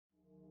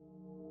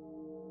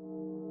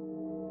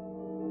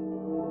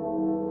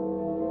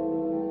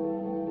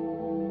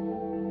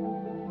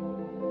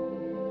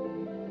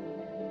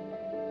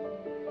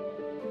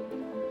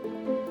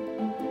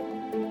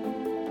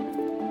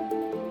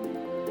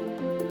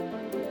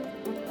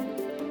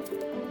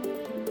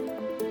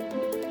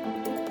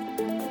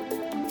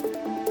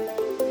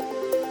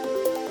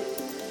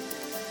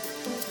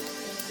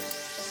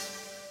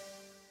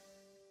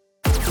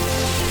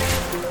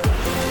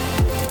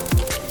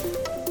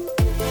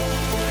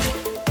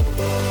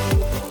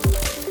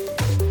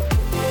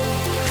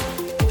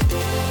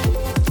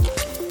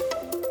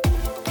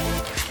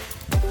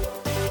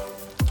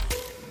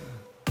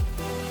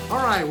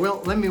right,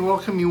 well, let me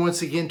welcome you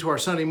once again to our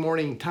Sunday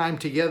morning time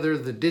together,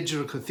 the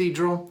Digital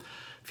Cathedral.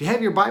 If you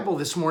have your Bible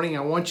this morning,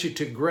 I want you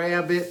to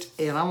grab it,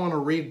 and I'm going to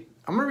read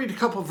a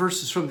couple of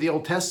verses from the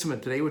Old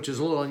Testament today, which is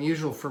a little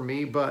unusual for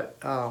me,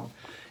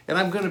 and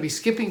I'm going to be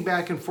skipping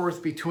back and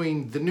forth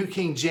between the New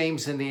King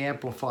James and the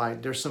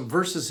Amplified. There's some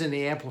verses in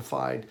the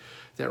Amplified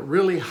that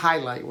really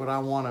highlight what I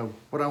want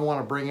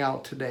to bring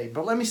out today.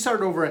 But let me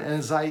start over in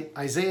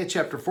Isaiah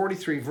chapter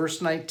 43,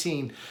 verse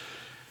 19.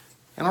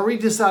 And I'll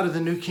read this out of the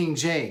New King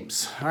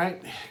James. All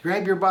right,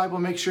 grab your Bible,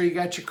 make sure you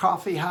got your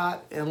coffee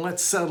hot, and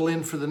let's settle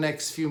in for the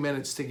next few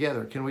minutes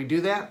together. Can we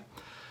do that?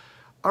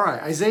 All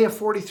right, Isaiah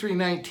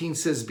 43:19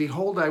 says,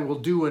 "Behold, I will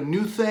do a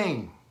new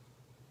thing.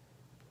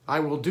 I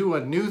will do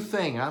a new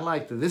thing." I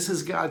like that. This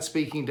is God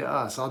speaking to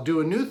us. I'll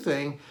do a new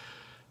thing.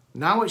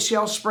 Now it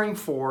shall spring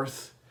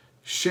forth.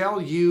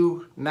 Shall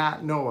you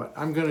not know it?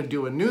 I'm going to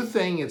do a new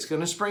thing. It's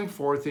going to spring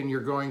forth, and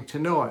you're going to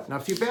know it. Now,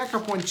 if you back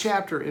up one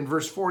chapter in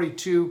verse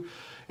 42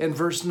 and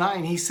verse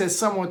 9, he says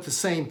somewhat the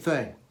same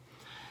thing.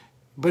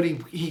 But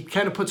he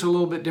kind of puts a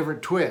little bit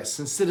different twist.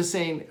 Instead of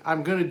saying,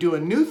 I'm going to do a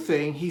new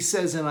thing, he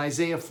says in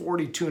Isaiah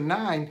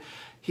 42:9,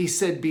 he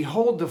said,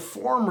 "Behold, the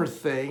former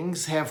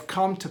things have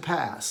come to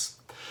pass."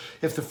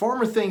 If the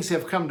former things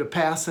have come to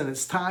pass, then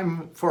it's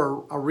time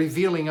for a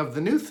revealing of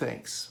the new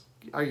things.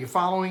 Are you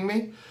following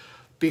me?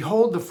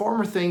 Behold, the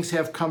former things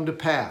have come to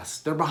pass.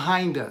 They're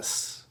behind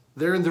us.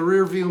 They're in the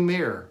rearview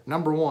mirror,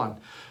 number one.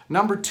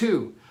 Number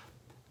two,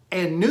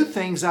 and new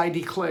things I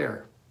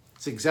declare.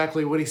 It's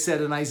exactly what he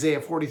said in Isaiah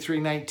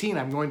 43:19.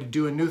 I'm going to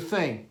do a new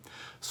thing.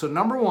 So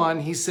number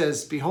one, he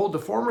says, behold, the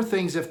former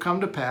things have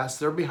come to pass.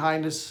 They're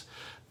behind us.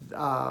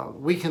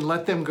 We can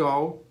let them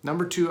go.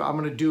 Number two, I'm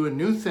going to do a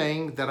new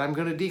thing that I'm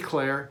going to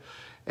declare.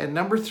 And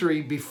number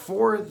three,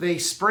 before they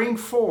spring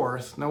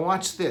forth, now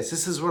watch this.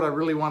 This is what I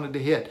really wanted to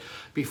hit.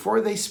 Before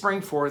they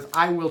spring forth,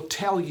 I will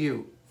tell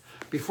you.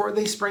 Before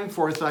they spring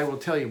forth, I will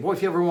tell you. Boy,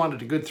 if you ever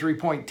wanted a good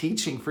 3-point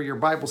teaching for your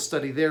Bible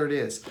study, there it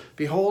is.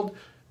 Behold,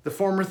 the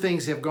former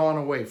things have gone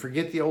away.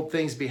 Forget the old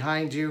things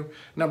behind you.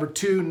 Number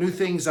two, new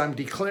things I'm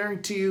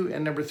declaring to you.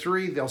 And number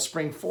three, they'll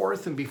spring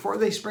forth. And before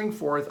they spring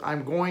forth,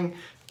 I'm going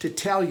to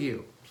tell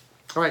you.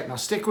 All right, now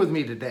stick with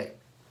me today.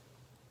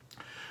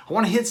 I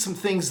want to hit some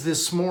things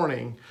this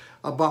morning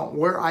about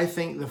where I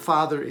think the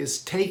Father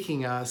is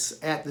taking us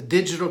at the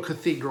Digital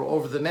Cathedral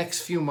over the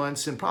next few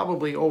months and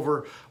probably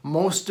over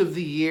most of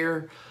the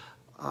year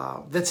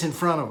that's in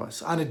front of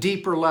us on a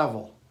deeper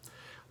level.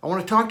 I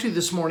want to talk to you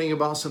this morning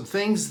about some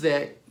things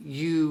that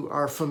you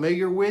are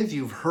familiar with,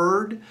 you've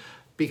heard,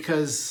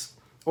 because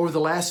over the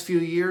last few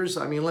years,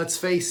 I mean, let's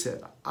face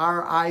it,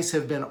 our eyes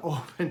have been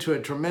open to a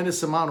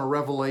tremendous amount of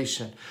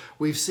revelation.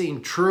 We've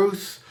seen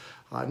truth.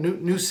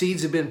 New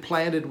seeds have been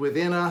planted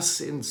within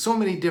us in so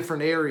many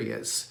different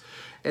areas.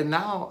 And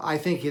now I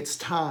think it's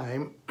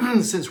time,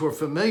 since we're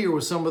familiar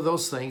with some of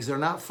those things, they're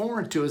not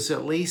foreign to us,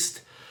 at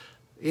least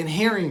in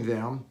hearing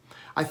them.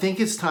 I think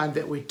it's time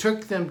that we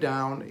took them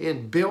down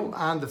and built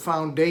on the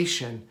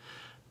foundation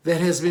that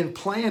has been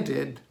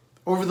planted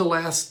over the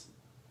last,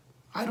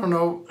 I don't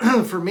know,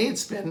 for me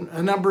it's been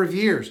a number of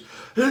years.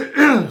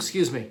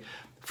 Excuse me.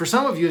 For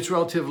some of you it's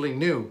relatively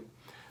new.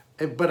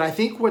 But I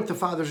think what the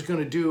Father's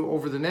going to do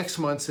over the next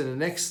months and the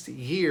next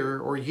year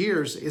or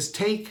years is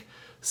take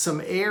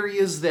some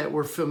areas that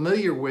we're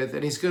familiar with,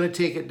 and he's going to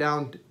take it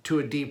down to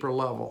a deeper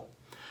level.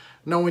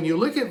 Now, when you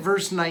look at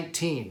verse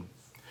 19,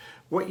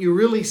 what you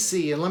really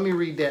see, and let me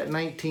read that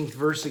 19th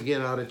verse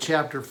again out of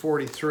chapter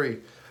 43,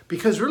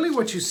 because really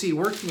what you see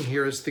working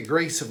here is the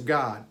grace of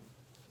God.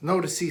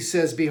 Notice he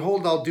says,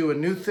 "Behold, I'll do a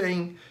new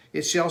thing.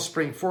 It shall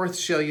spring forth.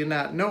 Shall you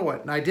not know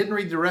it?" And I didn't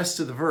read the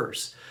rest of the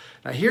verse.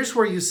 Now here's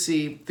where you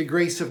see the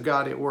grace of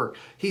God at work.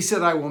 He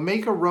said, "I will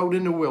make a road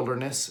in the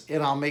wilderness,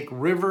 and I'll make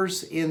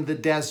rivers in the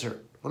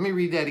desert." Let me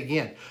read that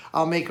again.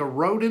 I'll make a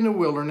road in the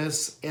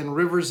wilderness and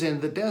rivers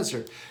in the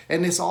desert.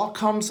 And this all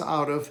comes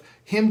out of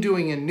him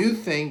doing a new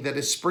thing that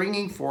is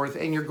springing forth,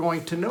 and you're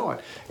going to know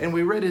it. And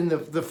we read in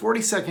the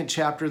 42nd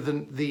chapter,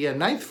 the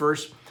 9th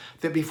verse,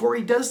 that before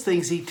he does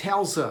things, he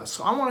tells us.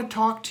 So I want to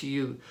talk to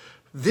you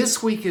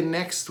this week and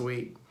next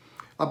week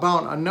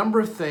about a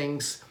number of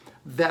things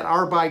that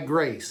are by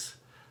grace.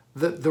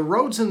 The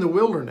roads in the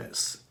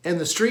wilderness and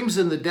the streams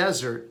in the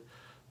desert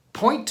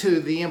point to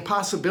the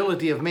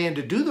impossibility of man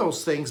to do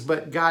those things,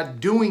 but God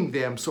doing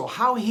them. So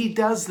how he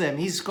does them,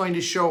 he's going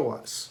to show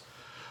us.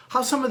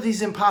 How some of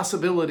these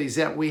impossibilities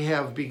that we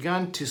have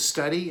begun to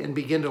study and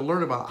begin to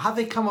learn about, how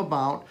they come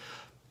about,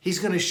 he's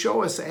going to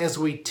show us as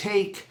we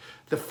take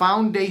the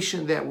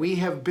foundation that we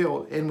have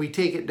built and we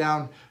take it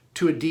down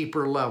to a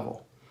deeper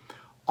level.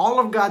 All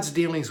of God's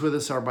dealings with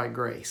us are by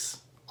grace.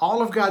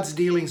 All of God's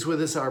dealings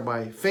with us are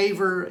by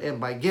favor and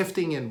by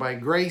gifting and by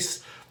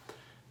grace.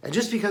 And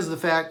just because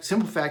of the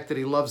simple fact that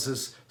he loves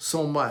us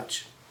so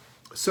much.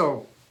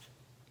 So,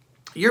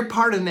 your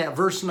part in that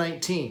verse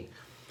 19,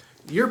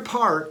 your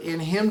part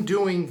in him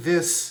doing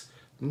this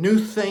new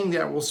thing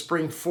that will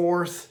spring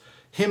forth,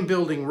 him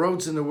building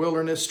roads in the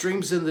wilderness,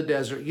 streams in the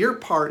desert, your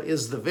part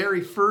is the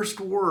very first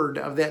word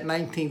of that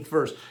 19th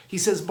verse. He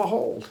says,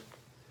 "Behold."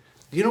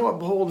 Do you know what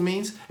behold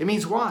means? It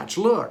means watch,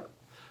 look,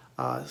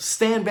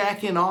 stand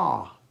back in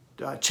awe,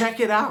 check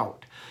it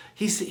out.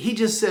 He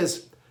just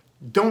says,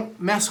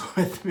 don't mess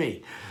with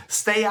me.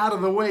 Stay out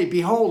of the way.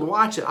 Behold,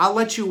 watch it. I'll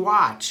let you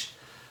watch.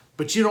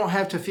 But you don't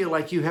have to feel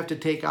like you have to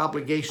take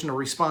obligation or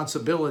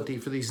responsibility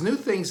for these new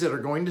things that are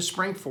going to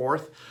spring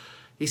forth.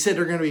 He said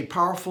they're going to be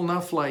powerful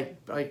enough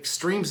like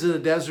streams in the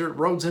desert,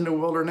 roads in the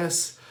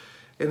wilderness.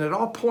 And it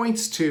all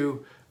points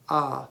to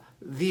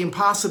the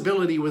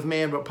impossibility with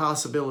man, but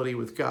possibility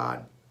with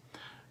God.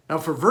 Now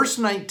for verse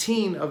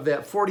 19 of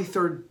that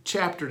 43rd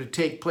chapter to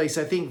take place,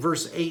 I think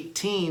verse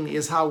 18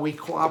 is how we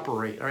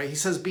cooperate. All right? He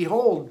says,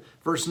 behold,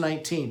 verse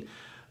 19.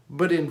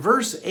 But in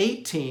verse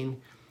 18,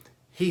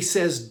 he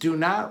says, do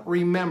not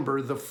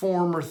remember the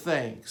former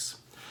things.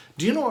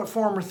 Do you know what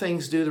former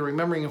things do, the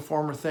remembering of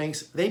former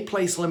things? They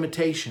place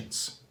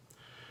limitations.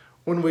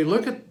 When we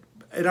look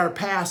at our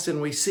past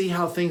and we see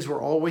how things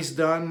were always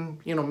done,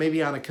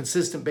 maybe on a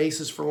consistent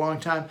basis for a long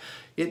time,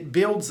 it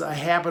builds a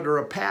habit or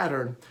a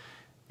pattern.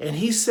 And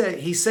he's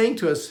saying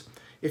to us,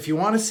 if you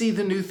want to see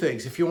the new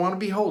things, if you want to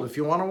behold, if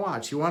you want to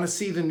watch, you want to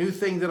see the new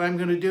thing that I'm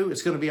going to do,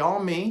 it's going to be all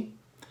me.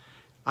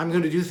 I'm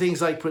going to do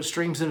things like put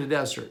streams in the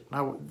desert.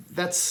 Now,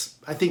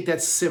 I think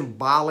that's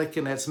symbolic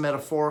and that's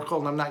metaphorical,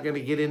 and I'm not going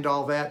to get into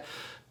all that.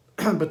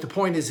 But the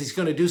point is, he's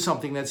going to do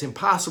something that's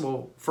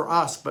impossible for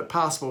us, but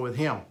possible with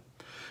him.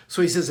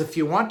 So he says, if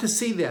you want to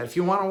see that, if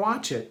you want to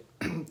watch it,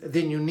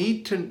 then you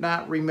need to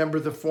not remember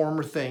the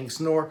former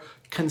things, nor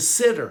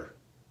consider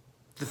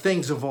the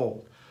things of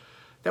old.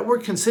 That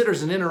word consider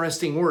is an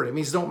interesting word. It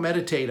means don't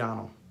meditate on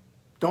them.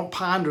 Don't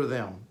ponder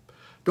them.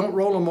 Don't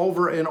roll them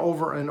over and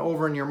over and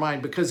over in your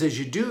mind, because as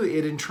you do,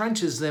 it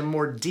entrenches them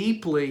more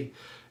deeply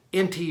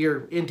into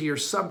your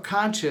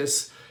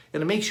subconscious,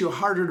 and it makes you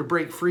harder to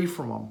break free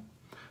from them.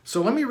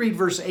 So let me read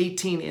verse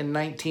 18 and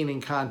 19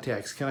 in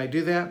context. Can I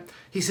do that?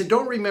 He said,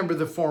 don't remember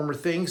the former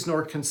things,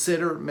 nor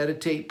consider,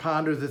 meditate,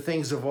 ponder the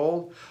things of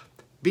old.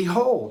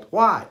 Behold,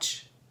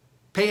 watch,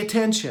 pay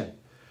attention.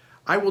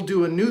 I will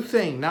do a new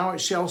thing. Now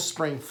it shall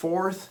spring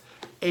forth,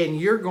 and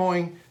you're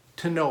going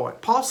to know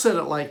it. Paul said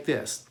it like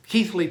this,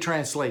 Keathley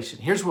translation.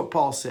 Here's what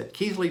Paul said,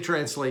 Keathley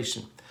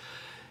translation.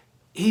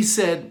 He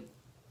said,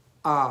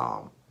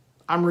 I'm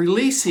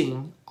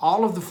releasing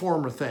all of the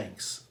former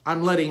things.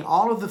 I'm letting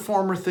all of the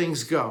former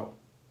things go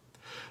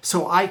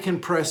so I can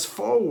press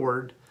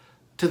forward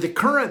to the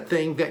current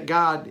thing that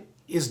God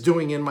is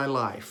doing in my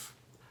life.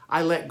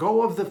 I let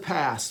go of the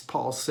past,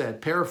 Paul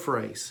said,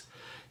 paraphrase.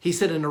 He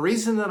said, and the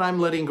reason that I'm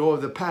letting go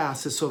of the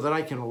past is so that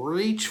I can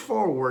reach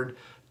forward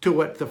to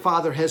what the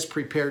Father has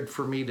prepared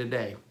for me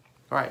today.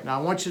 All right, now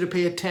I want you to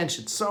pay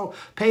attention. So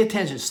pay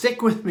attention.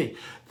 Stick with me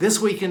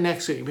this week and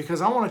next week, because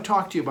I want to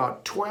talk to you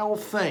about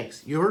 12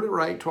 things. You heard it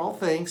right, 12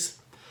 things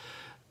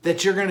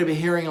that you're going to be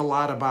hearing a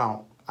lot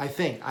about. I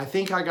think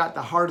I got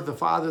the heart of the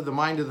Father, the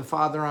mind of the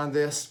Father on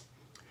this.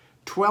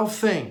 12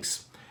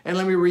 things. And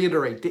let me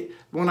reiterate,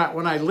 when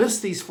I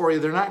list these for you,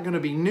 they're not going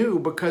to be new,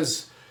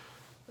 because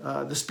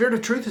the Spirit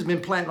of Truth has been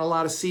planting a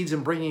lot of seeds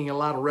and bringing a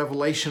lot of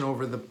revelation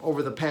over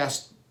the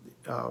past,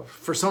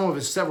 for some of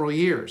us, several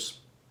years.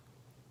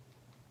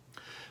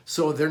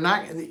 So you're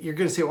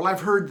going to say, well,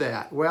 I've heard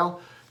that. Well,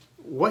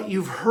 what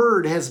you've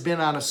heard has been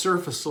on a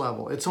surface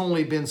level. It's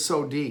only been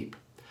so deep.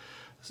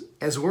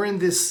 As we're in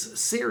this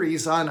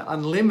series on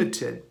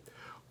Unlimited,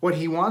 what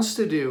he wants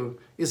to do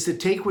is to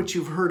take what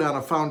you've heard on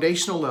a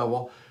foundational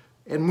level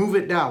and move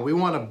it down. We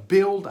want to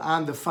build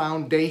on the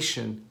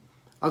foundation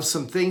of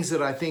some things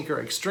that I think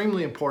are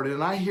extremely important.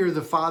 And I hear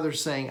the Father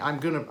saying, I'm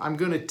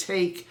going to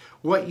take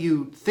what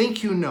you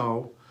think you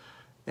know,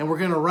 and we're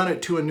going to run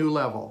it to a new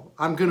level.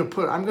 I'm going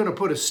to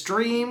put a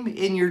stream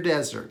in your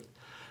desert.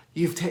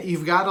 You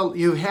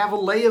have a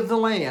lay of the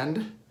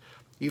land.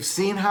 You've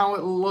seen how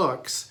it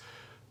looks,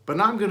 but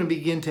now I'm going to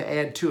begin to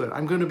add to it.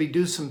 I'm going to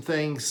do some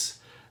things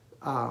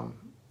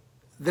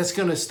that's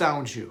going to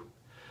astound you.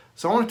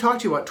 So I want to talk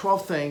to you about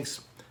 12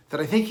 things that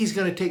I think he's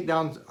going to take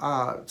down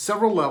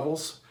several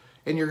levels,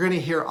 and you're going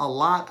to hear a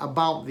lot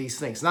about these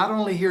things, not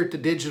only here at the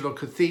Digital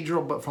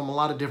Cathedral, but from a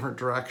lot of different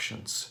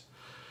directions.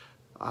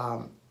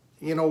 At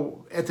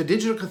the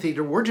Digital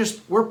Cathedral,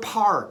 we're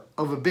part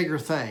of a bigger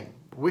thing.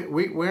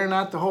 We're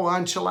not the whole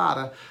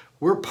enchilada.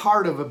 We're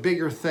part of a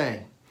bigger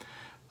thing.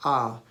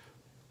 All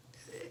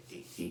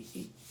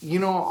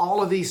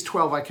of these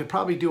 12, I could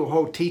probably do a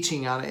whole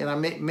teaching on it, and I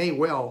may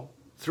well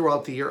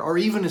throughout the year, or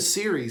even a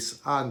series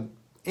on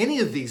any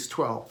of these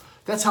 12.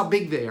 That's how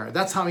big they are.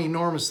 That's how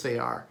enormous they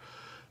are.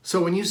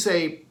 So when you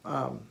say,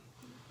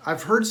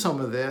 I've heard some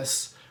of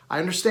this, I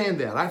understand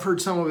that. I've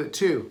heard some of it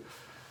too.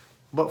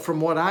 But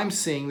from what I'm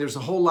seeing, there's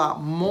a whole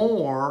lot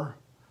more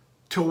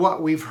to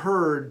what we've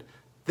heard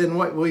than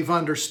what we've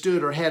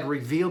understood or had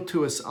revealed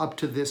to us up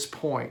to this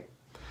point.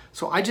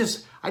 So I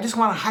just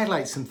want to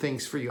highlight some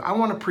things for you. I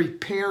want to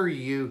prepare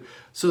you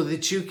so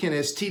that you can,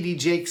 as T.D.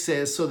 Jakes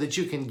says, so that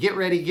you can get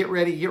ready, get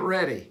ready, get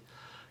ready.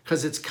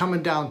 Because it's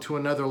coming down to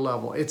another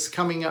level. It's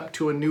coming up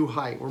to a new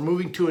height. We're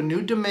moving to a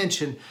new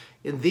dimension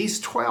in these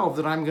 12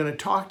 that I'm going to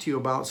talk to you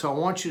about. So I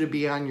want you to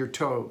be on your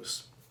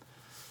toes.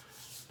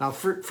 Now,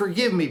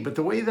 forgive me, but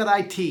the way that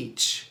I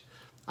teach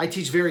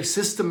very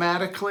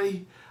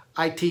systematically,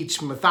 I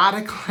teach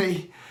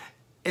methodically,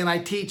 and I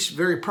teach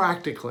very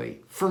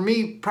practically. For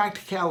me,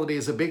 practicality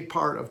is a big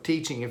part of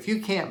teaching. If you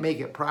can't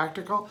make it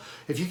practical,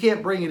 if you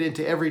can't bring it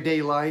into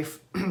everyday life,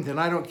 then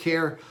I don't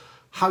care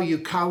how you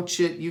couch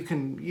it. You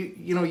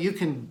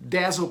can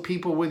dazzle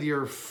people with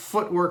your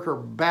footwork or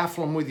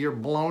baffle them with your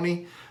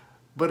baloney.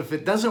 But if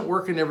it doesn't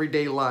work in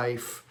everyday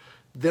life,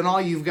 then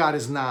all you've got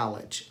is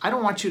knowledge. I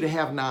don't want you to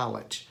have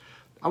knowledge.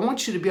 I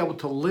want you to be able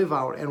to live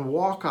out and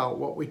walk out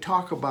what we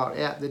talk about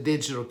at the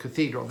Digital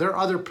Cathedral. There are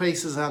other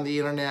places on the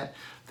internet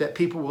that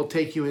people will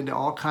take you into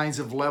all kinds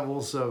of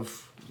levels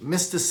of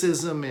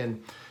mysticism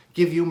and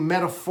give you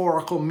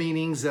metaphorical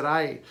meanings that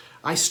I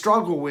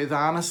struggle with,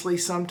 honestly,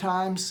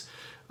 sometimes.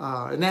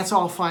 And that's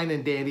all fine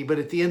and dandy, but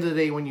at the end of the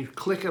day, when you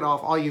click it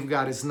off, all you've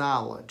got is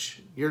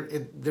knowledge.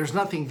 There's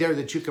nothing there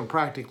that you can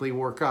practically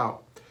work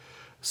out.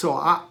 So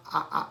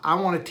I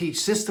want to teach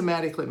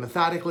systematically,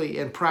 methodically,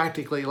 and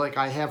practically like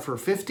I have for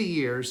 50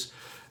 years.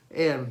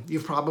 And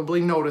you've probably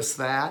noticed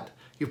that.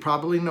 You've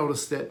probably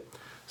noticed it.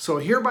 So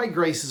Here by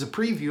Grace is a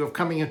preview of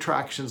coming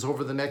attractions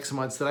over the next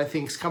months that I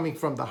think is coming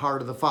from the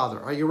heart of the Father.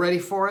 Are you ready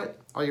for it?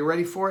 Are you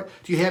ready for it?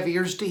 Do you have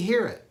ears to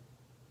hear it?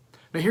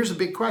 Now here's a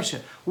big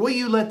question. Will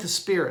you let the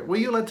Spirit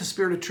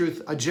of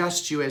truth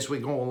adjust you as we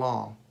go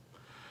along?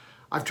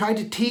 I've tried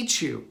to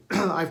teach you.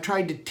 I've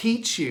tried to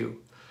teach you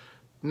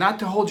not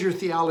to hold your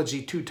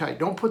theology too tight.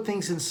 Don't put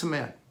things in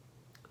cement.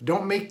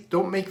 Don't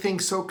make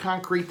things so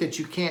concrete that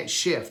you can't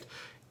shift.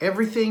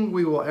 Everything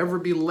we will ever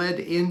be led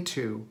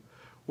into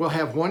will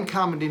have one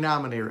common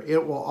denominator.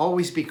 It will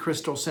always be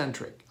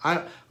Christocentric.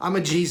 I'm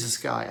a Jesus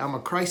guy. I'm a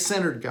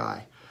Christ-centered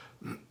guy.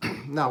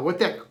 Now, what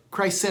that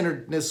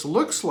Christ-centeredness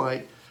looks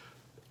like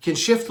can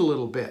shift a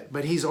little bit,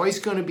 but he's always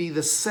going to be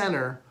the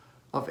center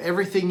of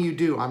everything you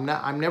do. I'm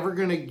never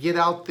going to get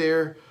out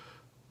there,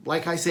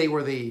 like I say,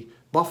 where the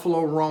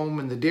buffalo roam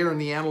and the deer and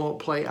the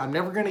antelope play. I'm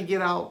never going to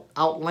get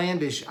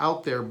outlandish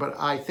out there, but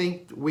I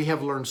think we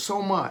have learned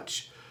so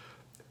much.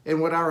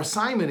 And what our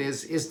assignment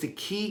is to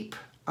keep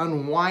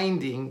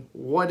unwinding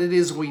what it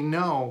is we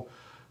know.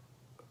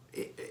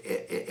 And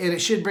it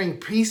should bring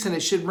peace and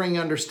it should bring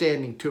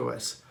understanding to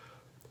us.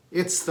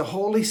 It's the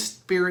Holy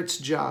Spirit's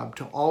job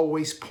to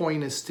always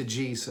point us to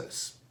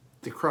Jesus,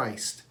 to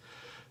Christ.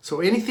 So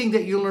anything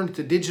that you learn at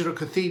the Digital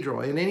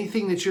Cathedral and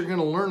anything that you're going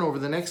to learn over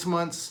the next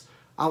months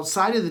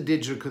outside of the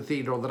Digital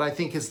Cathedral that I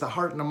think is the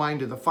heart and the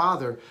mind of the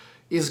Father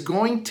is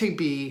going to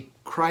be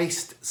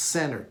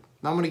Christ-centered.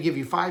 Now I'm going to give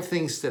you 5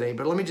 things today,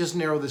 but let me just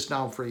narrow this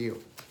down for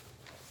you.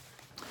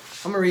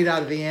 I'm going to read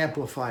out of the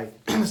Amplified.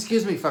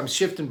 Excuse me if I'm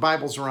shifting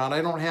Bibles around.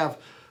 I don't have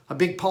a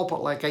big pulpit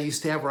like I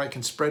used to have where I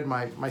can spread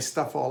my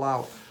stuff all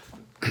out.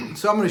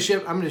 So I'm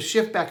going to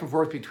shift back and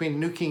forth between the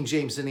New King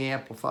James and the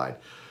Amplified.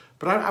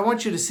 But I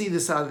want you to see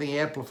this out of the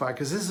Amplified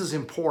because this is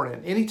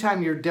important.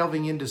 Anytime you're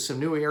delving into some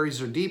new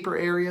areas or deeper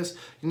areas,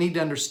 you need to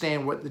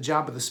understand what the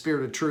job of the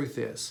Spirit of truth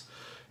is.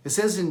 It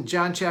says in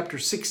John chapter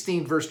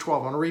 16, verse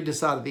 12, I'm going to read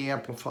this out of the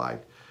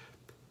Amplified.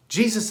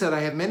 Jesus said, I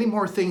have many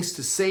more things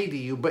to say to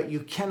you, but you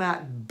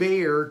cannot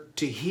bear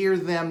to hear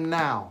them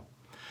now.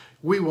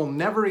 We will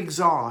never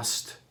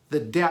exhaust the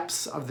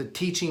depths of the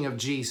teaching of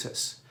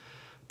Jesus.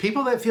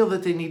 People that feel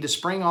that they need to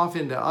spring off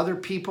into other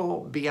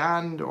people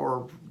beyond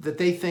or that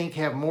they think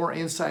have more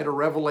insight or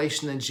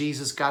revelation than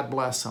Jesus, God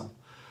bless them.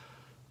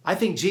 I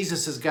think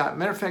Jesus has got,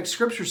 matter of fact,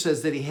 Scripture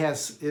says that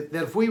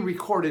that if we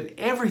recorded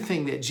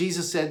everything that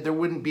Jesus said, there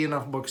wouldn't be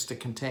enough books to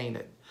contain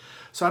it.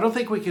 So I don't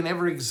think we can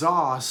ever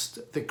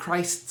exhaust the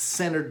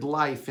Christ-centered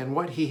life and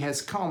what he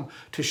has come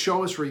to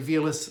show us,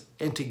 reveal us,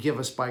 and to give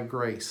us by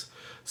grace.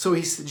 So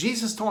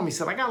Jesus told me, he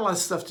said, I got a lot of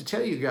stuff to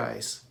tell you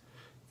guys.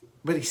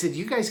 But he said,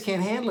 you guys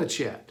can't handle it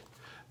yet.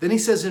 Then he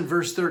says in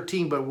verse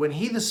 13, but when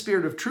he, the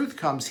Spirit of truth,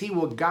 comes, he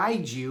will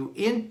guide you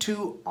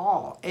into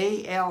all,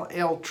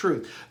 A-L-L,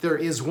 truth. There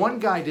is one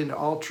guide into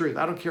all truth.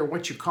 I don't care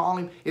what you call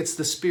him. It's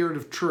the Spirit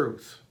of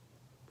truth.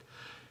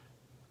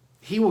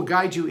 He will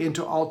guide you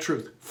into all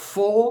truth,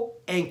 full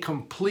and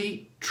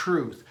complete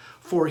truth.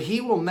 For he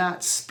will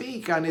not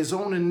speak on his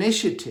own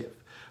initiative,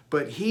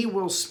 but he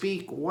will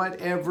speak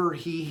whatever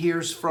he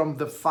hears from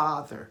the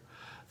Father.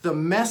 The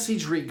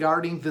message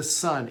regarding the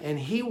Son, and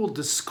he will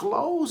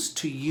disclose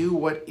to you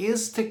what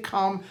is to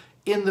come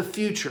in the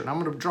future. And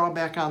I'm going to draw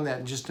back on that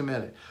in just a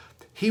minute.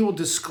 He will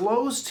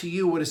disclose to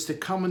you what is to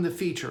come in the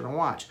future. Now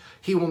watch.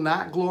 He will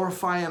not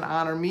glorify and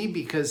honor me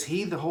because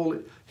he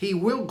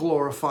will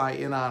glorify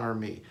and honor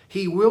me.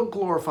 He will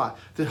glorify.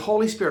 The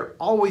Holy Spirit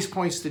always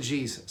points to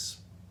Jesus.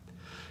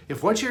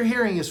 If what you're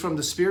hearing is from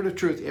the Spirit of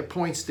truth, it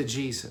points to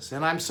Jesus.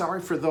 And I'm sorry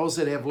for those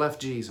that have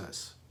left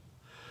Jesus.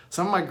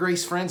 Some of my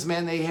grace friends,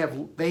 man, they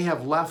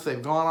have left. They've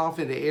gone off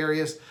into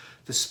areas.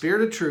 The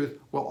Spirit of truth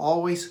will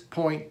always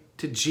point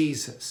to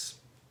Jesus.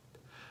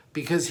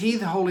 Because he,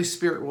 the Holy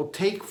Spirit, will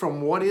take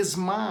from what is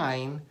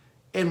mine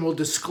and will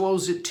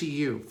disclose it to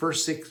you.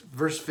 Verse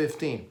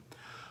 15.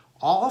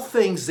 All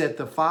things that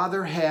the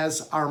Father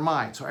has are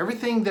mine. So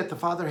everything that the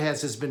Father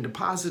has been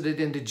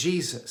deposited into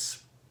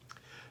Jesus.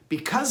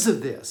 because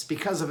of this,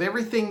 because of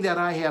everything that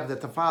I have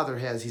that the Father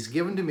has, He's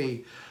given to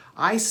me,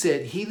 I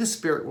said, He, the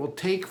Spirit, will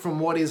take from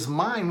what is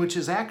mine, which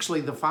is actually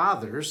the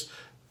Father's,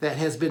 that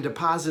has been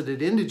deposited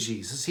into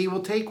Jesus. He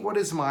will take what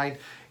is mine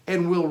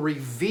and will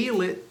reveal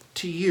it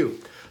to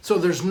you. So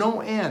there's no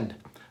end.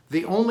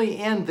 The only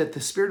end that the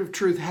Spirit of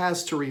truth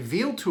has to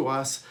reveal to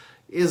us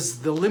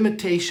is the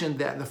limitation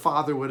that the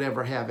Father would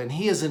ever have. And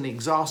He is an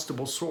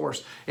inexhaustible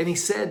source. And He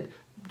said,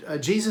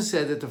 Jesus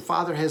said that the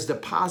Father has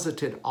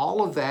deposited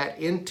all of that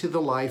into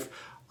the life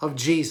of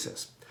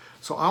Jesus.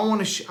 So I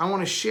want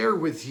to share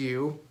with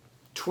you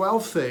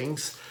 12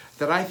 things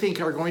that I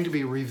think are going to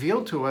be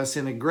revealed to us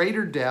in a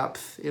greater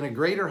depth, in a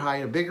greater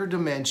height, a bigger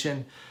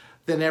dimension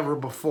than ever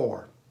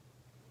before.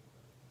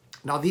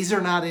 Now, these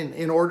are not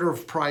in order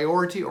of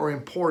priority or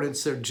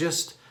importance. They're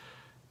just,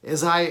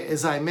 as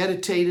I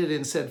meditated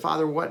and said,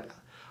 Father, what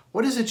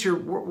is it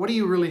what are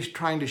you really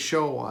trying to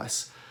show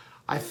us?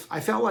 I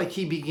felt like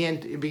it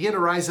began to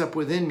rise up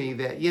within me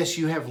that, yes,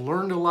 you have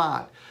learned a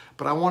lot,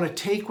 but I want to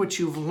take what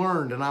you've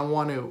learned and I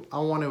want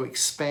to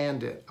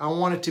expand it. I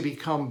want it to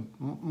become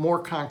more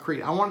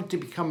concrete. I want it to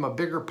become a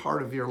bigger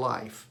part of your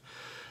life.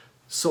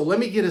 So let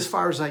me get as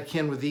far as I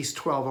can with these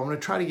 12. I'm going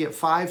to try to get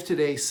 5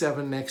 today,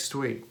 7 next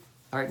week.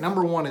 All right,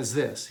 number 1 is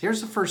this.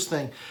 Here's the first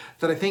thing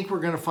that I think we're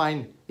going to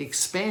find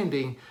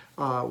expanding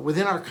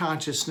within our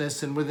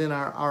consciousness and within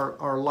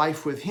our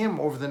life with Him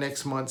over the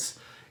next months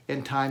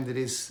and time that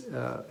is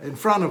in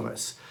front of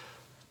us.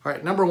 All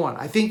right, number 1,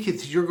 I think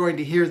you're going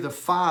to hear the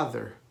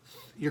Father.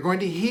 You're going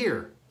to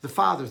hear the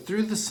Father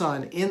through the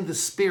Son in the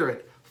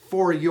Spirit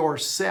for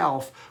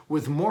yourself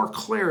with more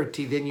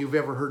clarity than you've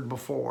ever heard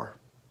before.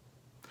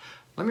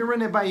 Let me run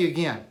that by you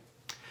again.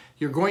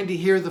 You're going to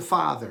hear the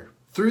Father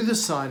through the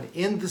Son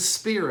in the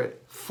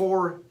Spirit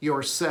for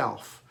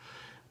yourself.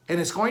 And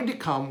it's going to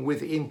come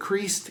with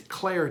increased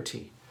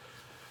clarity.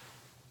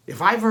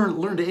 If I've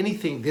learned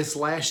anything this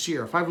last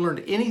year, if I've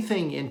learned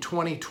anything in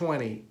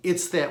 2020,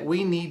 it's that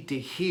we need to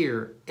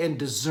hear and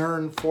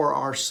discern for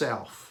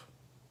ourselves.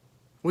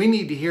 We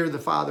need to hear the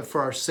Father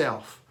for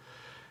ourselves.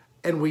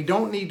 And we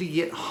don't need to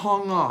get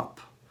hung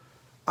up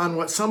on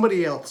what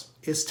somebody else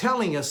is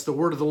telling us the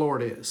word of the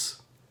Lord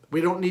is. We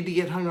don't need to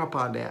get hung up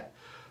on that.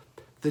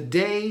 The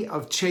day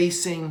of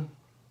chasing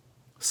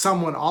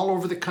someone all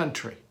over the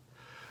country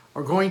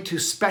or going to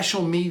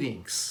special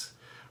meetings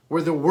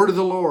where the word of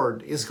the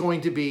Lord is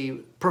going to be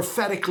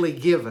prophetically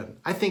given,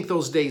 I think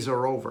those days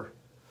are over.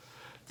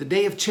 The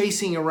day of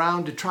chasing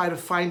around to try to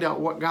find out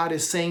what God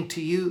is saying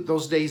to you,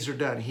 those days are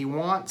done. He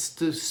wants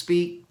to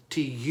speak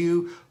to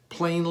you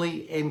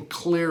plainly and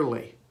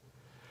clearly.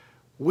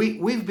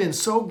 We've been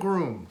so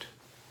groomed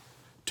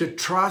to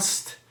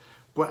trust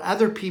what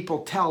other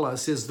people tell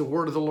us is the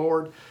word of the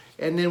Lord,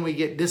 and then we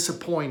get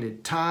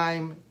disappointed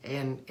time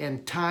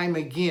and time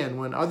again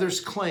when others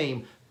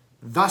claim,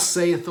 "Thus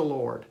saith the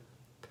Lord."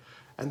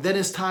 And then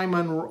as time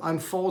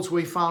unfolds,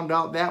 we found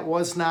out that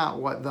was not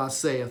what "Thus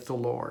saith the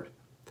Lord."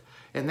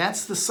 And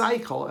that's the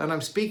cycle. And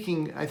I'm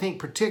speaking, I think,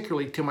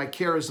 particularly to my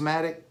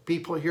charismatic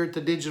people here at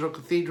the Digital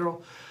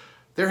Cathedral.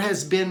 There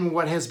has been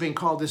what has been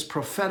called this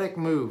prophetic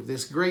move,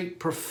 this great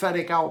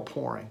prophetic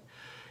outpouring.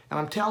 And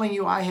I'm telling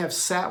you, I have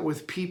sat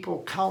with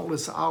people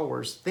countless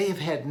hours. They have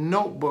had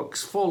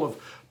notebooks full of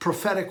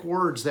prophetic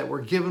words that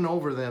were given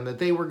over them, that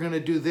they were going to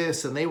do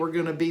this and they were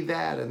going to be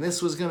that and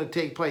this was going to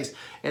take place.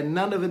 And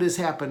none of it has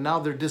happened. Now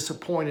they're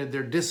disappointed,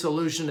 they're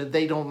disillusioned, and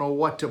they don't know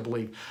what to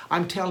believe.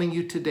 I'm telling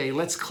you today,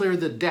 let's clear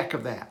the deck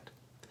of that.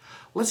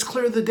 Let's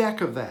clear the deck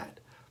of that.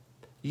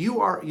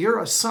 You're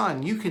a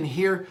son. You can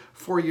hear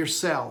for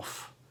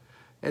yourself.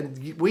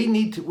 And we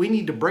need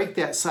to break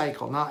that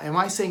cycle. Now, am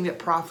I saying that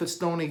prophets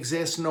don't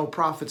exist? No,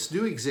 prophets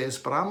do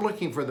exist, but I'm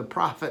looking for the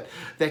prophet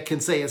that can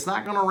say it's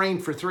not going to rain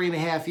for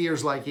 3.5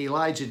 years like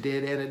Elijah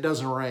did, and it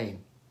doesn't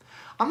rain.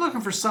 I'm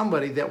looking for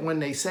somebody that when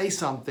they say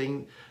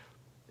something,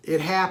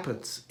 it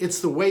happens. It's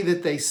the way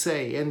that they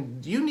say.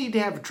 And you need to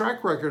have a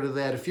track record of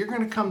that if you're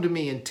going to come to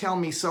me and tell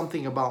me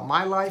something about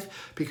my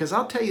life, because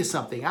I'll tell you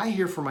something, I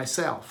hear for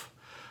myself.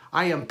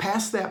 I am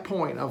past that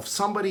point of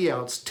somebody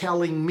else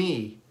telling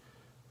me.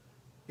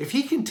 If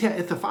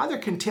the Father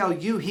can tell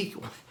you,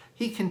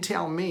 he can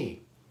tell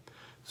me.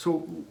 So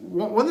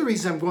one of the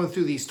reasons I'm going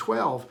through these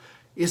 12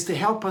 is to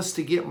help us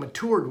to get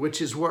matured,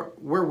 which is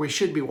where we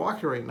should be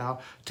walking right now,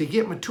 to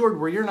get matured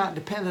where you're not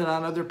dependent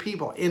on other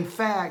people. In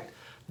fact,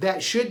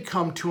 that should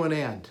come to an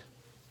end.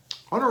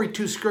 I want to read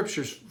 2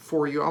 scriptures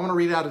for you. I want to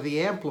read out of the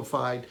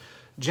Amplified,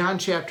 John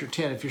chapter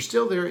 10. If you're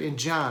still there in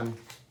John,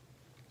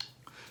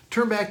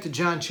 turn back to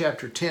John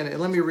chapter 10 and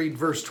let me read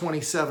verse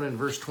 27 and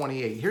verse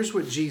 28. Here's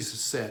what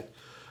Jesus said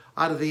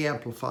out of the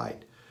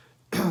Amplified.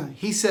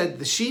 He said,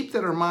 "The sheep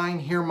that are mine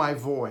hear my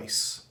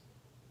voice,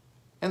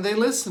 and they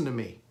listen to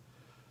me.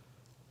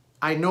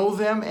 I know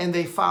them and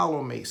they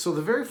follow me." So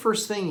the very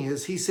first thing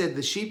is, he said,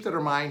 the sheep that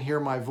are mine hear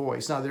my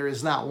voice. Now, there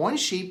is not one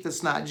sheep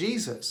that's not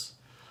Jesus.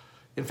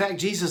 In fact,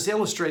 Jesus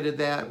illustrated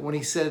that when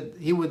he said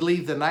he would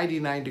leave the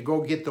 99 to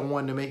go get the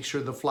one to make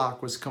sure the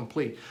flock was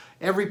complete.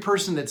 Every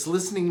person that's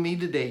listening to me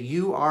today,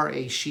 you are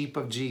a sheep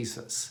of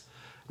Jesus.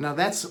 Now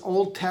that's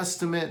Old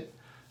Testament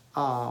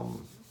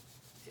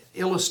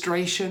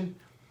illustration.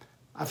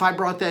 If I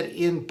brought that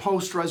in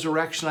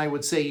post-resurrection, I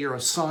would say you're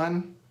a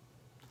son.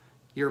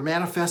 You're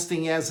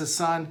manifesting as a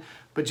son.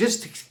 But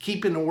just to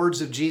keep in the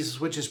words of Jesus,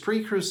 which is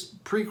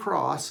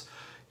pre-cross,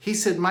 he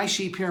said, my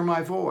sheep hear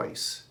my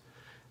voice.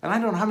 And I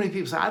don't know how many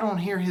people say, I don't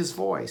hear his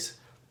voice.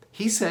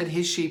 He said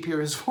his sheep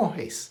hear his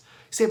voice.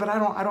 You say, but I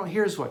don't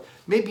hear his voice.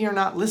 Maybe you're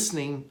not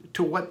listening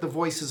to what the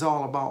voice is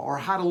all about or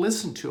how to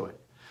listen to it.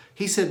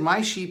 He said,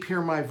 my sheep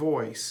hear my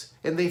voice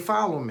and they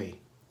follow me.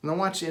 Now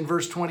watch in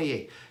verse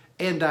 28.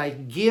 And I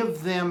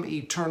give them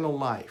eternal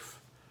life.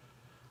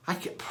 I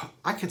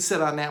could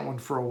sit on that one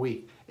for a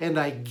week. And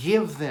I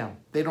give them.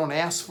 They don't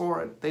ask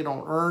for it. They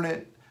don't earn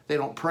it. They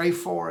don't pray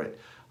for it.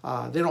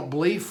 They don't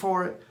believe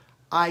for it.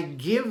 I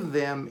give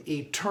them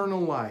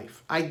eternal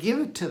life. I give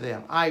it to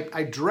them.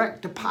 I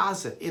direct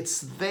deposit. It's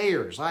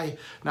theirs.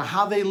 Now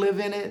how they live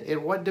in it,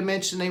 at what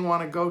dimension they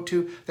want to go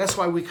to, that's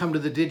why we come to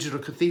the Digital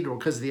Cathedral,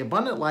 because the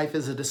abundant life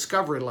is a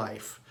discovery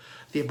life.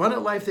 The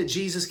abundant life that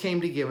Jesus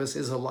came to give us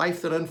is a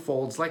life that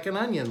unfolds like an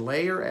onion,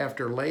 layer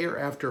after layer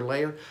after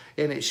layer,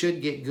 and it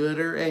should get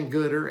gooder and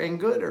gooder and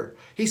gooder.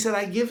 He said,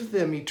 I give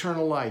them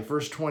eternal life,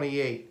 verse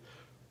 28,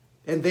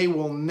 and they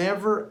will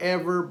never,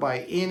 ever by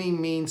any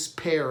means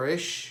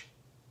perish,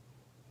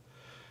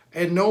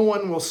 and no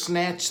one will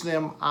snatch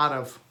them out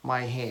of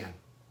my hand.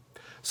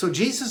 So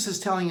Jesus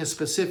is telling us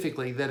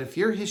specifically that if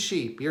you're his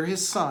sheep, you're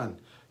his son,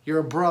 you're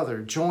a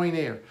brother, joint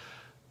heir,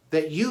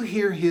 that you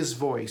hear his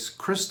voice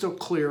crystal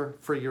clear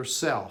for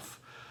yourself.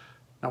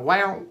 Now, why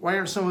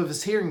aren't some of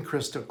us hearing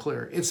crystal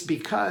clear? It's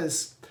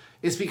because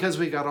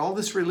we got all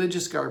this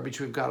religious garbage.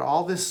 We've got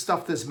all this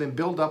stuff that's been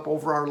built up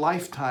over our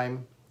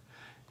lifetime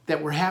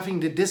that we're having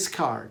to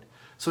discard.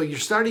 So you're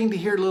starting to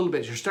hear a little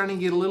bit. You're starting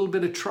to get a little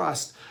bit of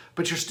trust,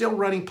 but you're still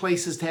running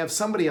places to have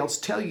somebody else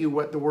tell you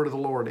what the word of the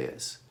Lord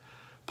is.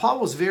 Paul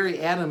was very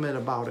adamant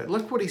about it.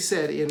 Look what he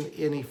said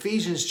in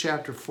Ephesians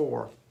chapter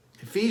 4.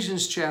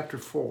 Ephesians chapter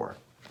 4.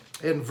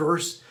 In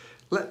verse,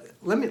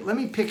 let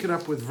me pick it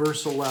up with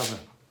verse 11.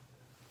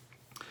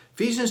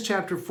 Ephesians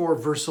chapter 4,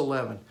 verse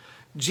 11.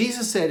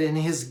 Jesus said in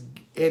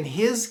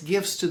his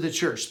gifts to the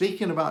church,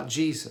 speaking about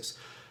Jesus,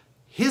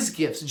 his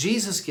gifts,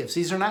 Jesus' gifts,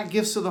 these are not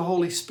gifts of the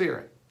Holy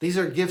Spirit. These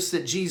are gifts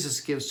that Jesus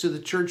gives to the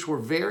church were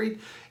varied,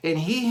 and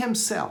he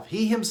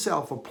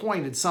himself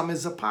appointed some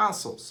as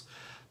apostles,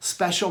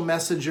 special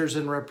messengers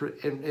and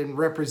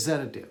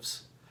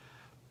representatives.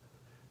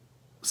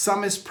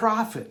 Some as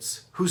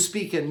prophets who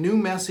speak a new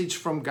message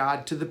from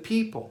God to the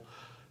people.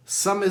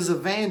 Some as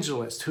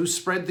evangelists who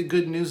spread the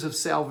good news of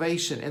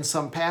salvation. And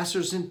some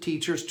pastors and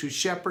teachers to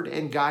shepherd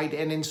and guide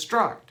and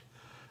instruct.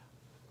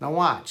 Now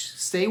watch,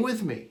 stay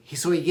with me.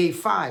 So he gave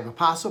 5,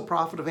 apostle,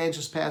 prophet,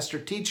 evangelist, pastor,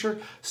 teacher,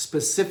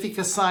 specific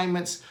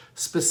assignments,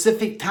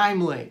 specific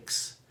time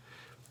links.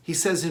 He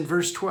says in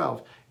verse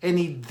 12, and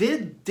he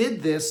did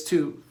this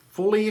to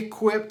fully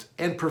equip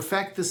and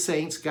perfect the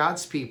saints,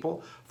 God's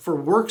people, for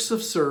works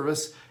of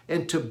service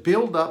and to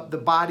build up the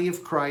body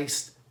of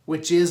Christ,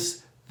 which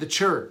is the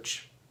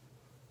church.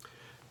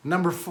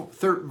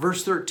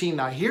 Verse 13,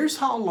 now here's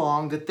how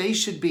long that they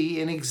should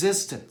be in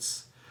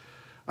existence,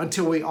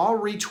 until we all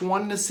reach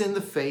oneness in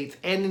the faith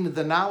and in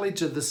the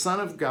knowledge of the Son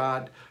of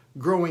God,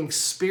 growing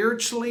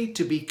spiritually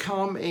to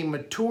become a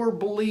mature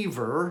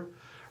believer,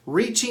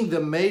 reaching the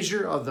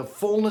measure of the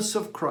fullness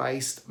of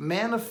Christ,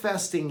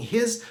 manifesting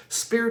his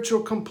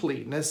spiritual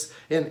completeness,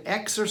 and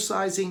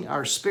exercising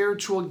our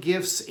spiritual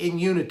gifts in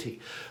unity.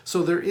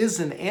 So there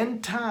is an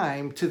end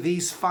time to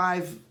these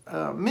 5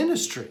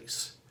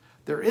 ministries.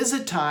 There is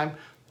a time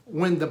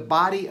when the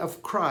body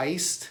of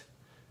Christ,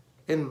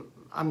 and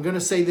I'm going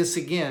to say this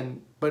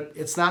again, but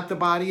it's not the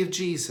body of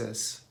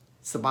Jesus,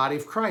 it's the body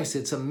of Christ.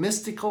 It's a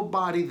mystical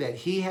body that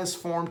he has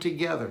formed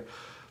together.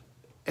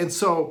 And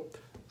so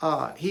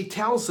he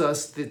tells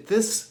us that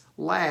this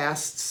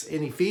lasts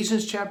in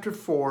Ephesians chapter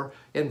 4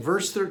 and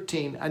verse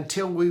 13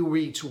 until we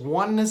reach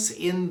oneness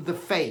in the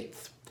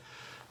faith.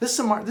 This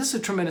is a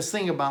tremendous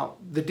thing about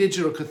the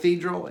Digital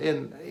Cathedral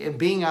and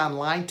being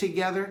online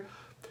together.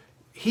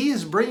 He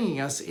is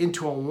bringing us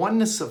into a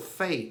oneness of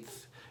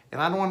faith.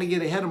 And I don't want to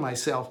get ahead of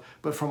myself,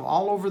 but from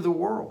all over the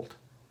world,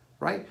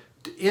 right?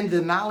 In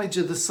the knowledge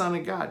of the Son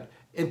of God.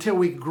 Until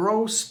we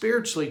grow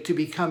spiritually to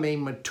become a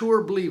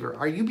mature believer.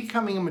 Are you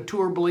becoming a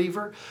mature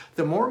believer?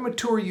 The more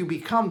mature you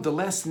become, the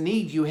less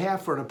need you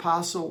have for an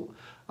apostle,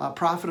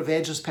 prophet,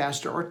 evangelist,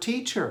 pastor, or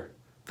teacher.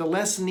 The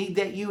less need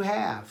that you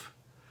have.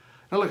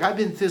 Now look, I've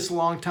been at this a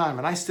long time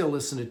and I still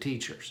listen to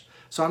teachers.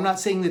 So I'm not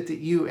saying that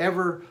you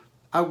ever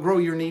outgrow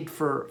your need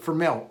for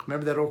milk.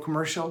 Remember that old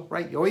commercial,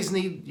 right? You always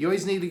need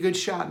a good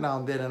shot now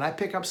and then. And I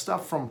pick up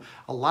stuff from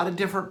a lot of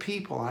different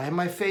people. I have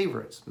my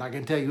favorites. I'm not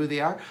going to tell you who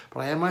they are,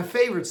 but I have my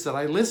favorites that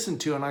I listen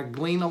to and I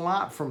glean a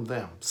lot from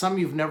them. Some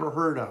you've never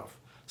heard of.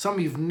 Some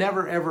you've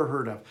never ever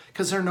heard of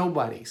because they're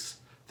nobodies.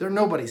 They're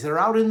nobodies. They're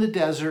out in the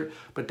desert,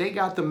 but they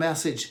got the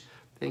message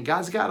and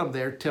God's got them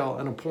there till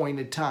an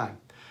appointed time.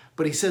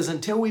 But he says,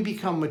 until we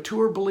become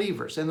mature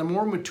believers, and the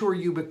more mature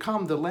you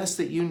become, the less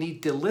that you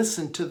need to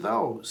listen to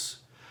those.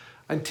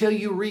 until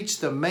you reach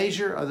the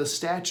measure of the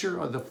stature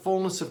of the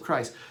fullness of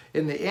Christ.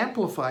 And the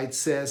Amplified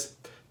says,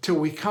 till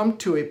we come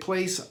to a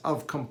place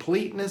of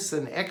completeness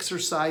and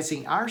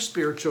exercising our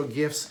spiritual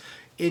gifts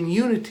in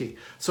unity.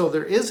 So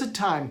there is a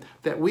time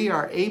that we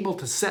are able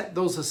to set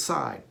those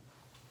aside.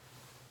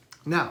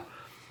 Now,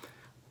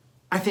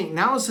 I think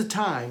now is the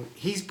time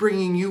he's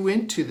bringing you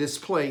into this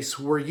place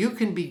where you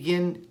can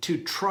begin to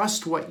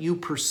trust what you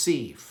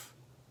perceive.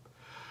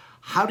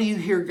 How do you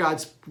hear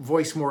God's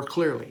voice more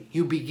clearly?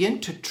 You begin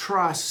to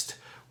trust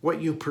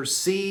what you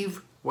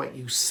perceive, what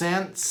you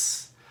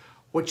sense,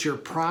 what you're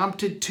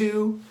prompted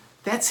to.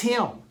 That's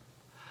Him.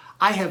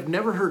 I have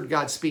never heard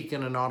God speak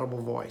in an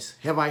audible voice.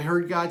 Have I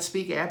heard God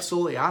speak?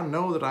 Absolutely. I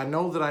know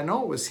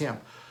it was Him.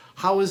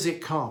 How has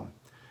it come?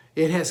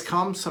 It has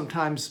come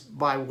sometimes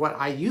by what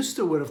I used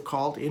to would have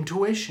called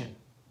intuition,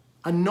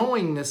 a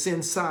knowingness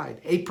inside,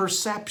 a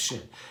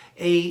perception,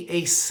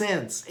 a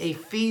sense, a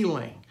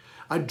feeling,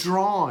 a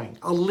drawing,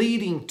 a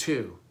leading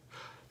to.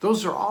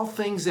 Those are all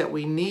things that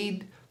we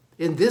need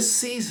in this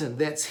season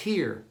that's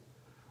here.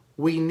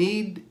 We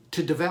need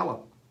to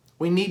develop.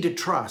 We need to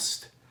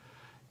trust.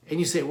 And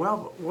you say,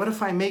 well, what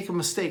if I make a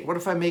mistake? What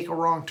if I make a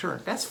wrong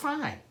turn? That's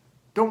fine.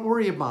 Don't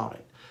worry about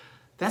it.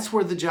 That's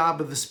where the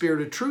job of the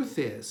Spirit of Truth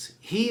is.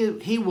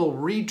 He will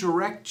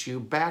redirect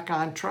you back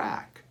on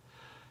track.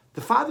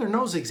 The Father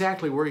knows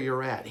exactly where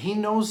you're at. He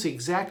knows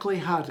exactly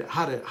how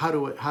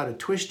to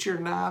twist your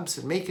knobs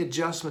and make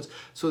adjustments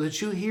so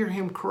that you hear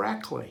Him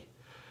correctly.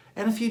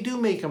 And if you do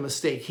make a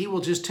mistake, He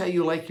will just tell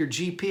you, like your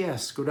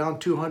GPS, go down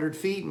 200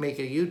 feet, make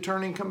a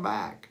U-turn and come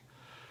back.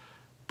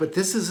 But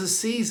this is a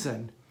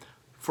season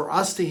for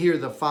us to hear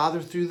the Father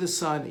through the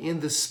Son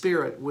in the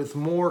Spirit with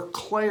more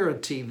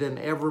clarity than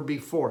ever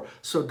before.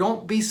 So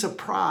don't be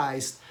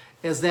surprised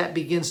as that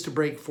begins to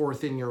break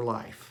forth in your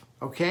life.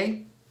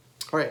 Okay?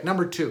 All right,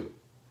 number 2.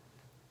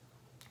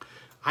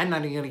 I'm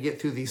not even going to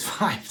get through these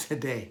 5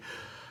 today.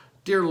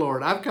 Dear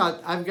Lord, I've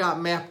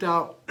got mapped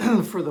out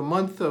for the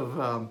month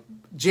of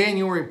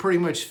January, pretty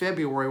much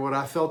February, what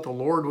I felt the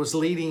Lord was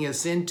leading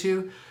us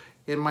into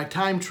in my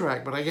time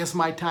track, but I guess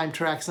my time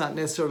track's not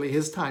necessarily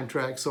His time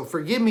track, so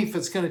forgive me if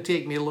it's going to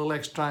take me a little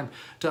extra time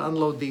to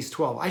unload these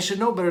 12. I should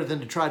know better than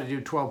to try to do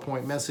a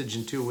 12-point message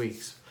in 2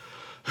 weeks.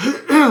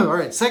 All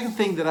right, second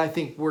thing that I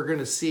think we're going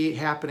to see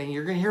happening,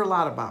 you're going to hear a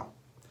lot about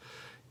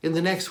in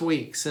the next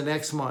weeks and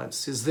next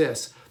months, is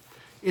this.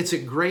 It's a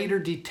greater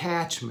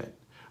detachment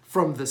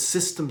from the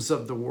systems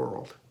of the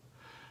world.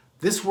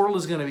 This world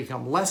is going to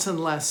become less and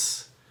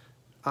less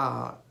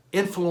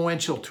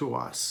influential to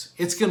us.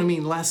 It's going to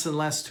mean less and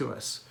less to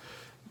us.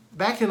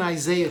 Back in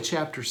Isaiah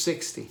chapter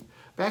 60,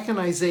 and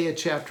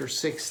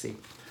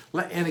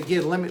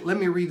again, let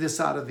me read this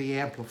out of the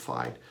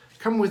Amplified.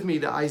 Come with me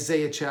to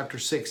Isaiah chapter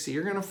 60.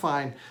 You're going to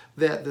find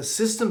that the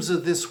systems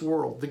of this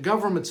world, the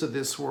governments of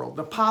this world,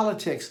 the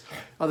politics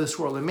of this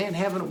world, and man,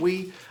 haven't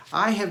we?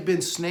 I have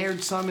been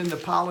snared some in the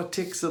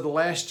politics of the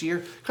last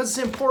year because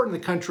it's important, the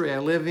country I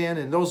live in,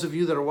 and those of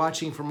you that are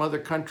watching from other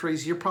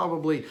countries, you're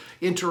probably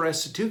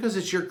interested too because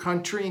it's your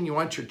country and you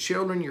want your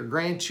children, your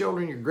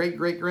grandchildren, your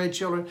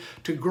great-great-grandchildren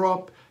to grow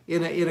up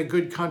in a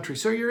good country.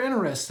 So you're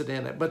interested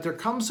in it, but there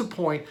comes a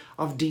point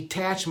of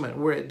detachment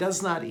where it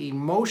does not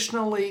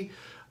emotionally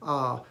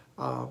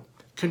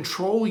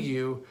control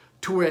you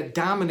to where it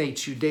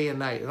dominates you day and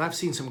night. And I've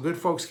seen some good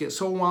folks get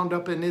so wound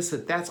up in this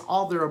that that's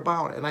all they're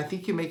about. And I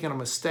think you're making a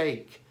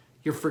mistake.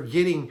 You're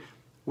forgetting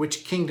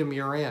which kingdom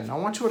you're in.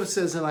 Now watch what it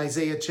says in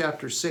Isaiah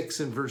chapter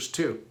 6 and verse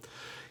 2.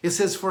 It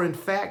says, for in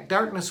fact,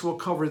 darkness will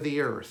cover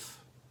the earth.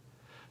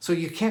 So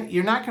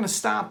you're not going to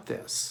stop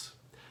this.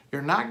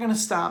 You're not going to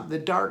stop the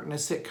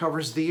darkness that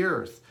covers the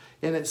earth.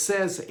 And it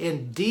says,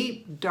 and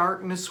deep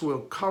darkness will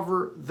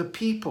cover the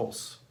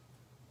peoples.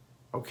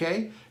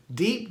 Okay?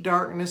 Deep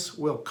darkness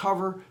will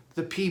cover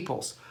the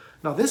peoples.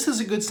 Now, this is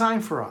a good sign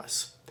for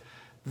us.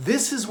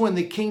 This is when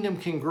the kingdom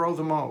can grow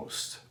the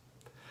most.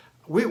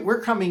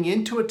 We're coming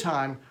into a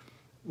time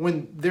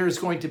when there's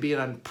going to be an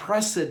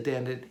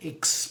unprecedented,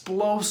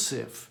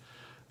 explosive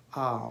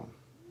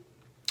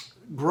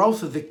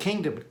growth of the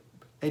kingdom,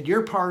 and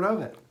you're part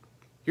of it.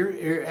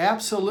 You're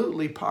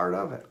absolutely part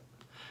of it.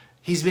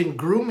 He's been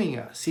grooming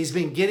us. He's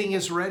been getting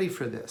us ready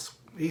for this.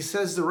 He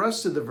says the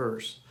rest of the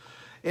verse,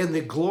 and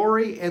the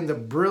glory and the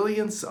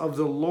brilliance of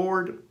the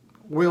Lord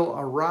will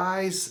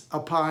arise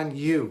upon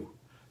you.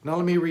 Now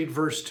let me read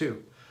verse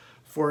 2.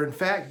 For in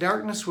fact,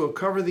 darkness will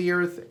cover the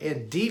earth,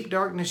 and deep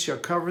darkness shall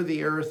cover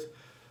the earth,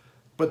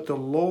 but the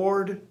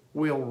Lord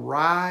will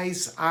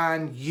rise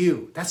on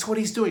you. That's what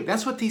He's doing.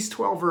 That's what these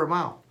 12 are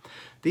about.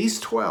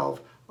 These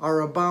 12 are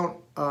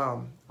about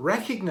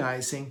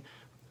recognizing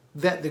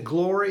that the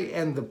glory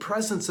and the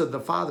presence of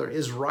the Father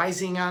is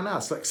rising on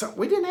us. So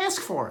we didn't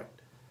ask for it.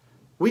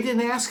 We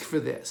didn't ask for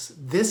this.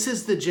 This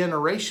is the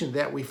generation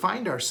that we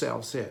find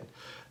ourselves in.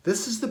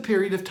 This is the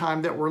period of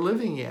time that we're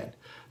living in.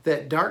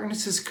 That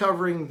darkness is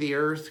covering the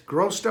earth,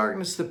 gross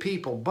darkness the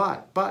people.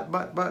 But,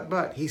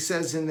 he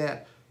says in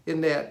that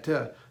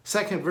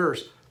second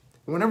verse,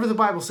 whenever the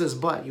Bible says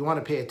but, you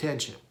want to pay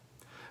attention.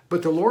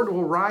 But the Lord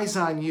will rise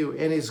on you,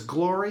 and his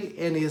glory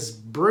and his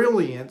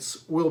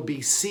brilliance will be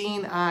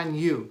seen on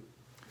you.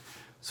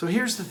 So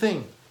here's the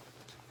thing.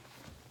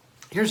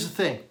 Here's the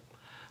thing.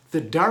 The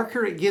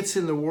darker it gets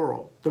in the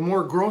world, the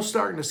more gross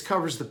darkness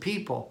covers the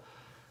people,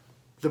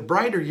 the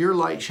brighter your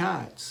light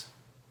shines.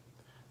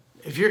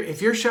 If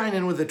you're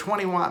shining with a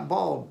 20-watt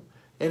bulb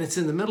and it's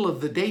in the middle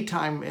of the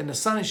daytime and the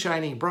sun is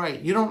shining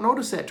bright, you don't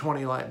notice that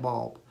 20-light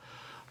bulb.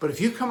 But if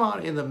you come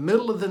out in the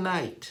middle of the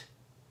night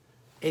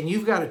and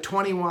you've got a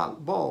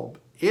 20-watt bulb,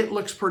 it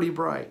looks pretty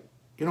bright.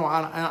 You know,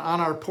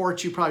 on our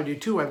porch, you probably do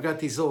too. I've got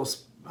these little,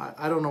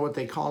 I don't know what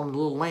they call them,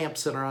 little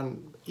lamps that are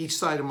on each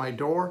side of my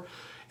door.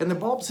 And the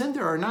bulbs in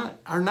there are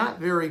not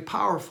very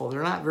powerful.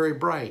 They're not very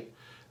bright.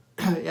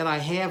 And I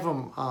have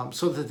them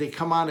so that they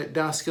come on at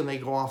dusk and they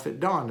go off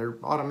at dawn. They're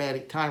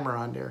automatic timer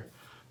on there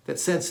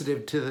that's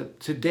sensitive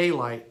to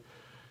daylight.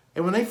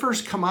 And when they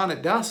first come on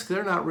at dusk,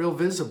 they're not real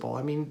visible.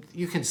 I mean,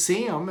 you can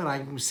see them and I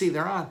can see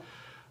they're on.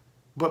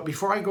 But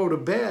before I go to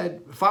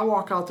bed, if I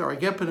walk out there, I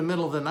get up in the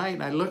middle of the night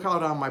and I look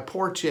out on my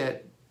porch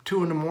at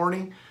 2 in the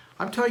morning,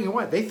 I'm telling you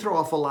what, they throw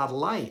off a lot of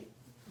light.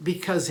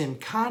 Because in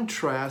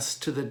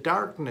contrast to the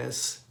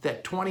darkness,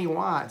 that 20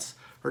 watts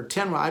or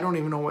 10 watts, I don't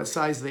even know what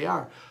size they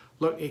are,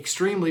 look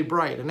extremely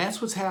bright. And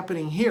that's what's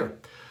happening here.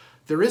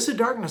 There is a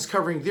darkness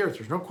covering the earth.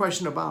 There's no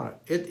question about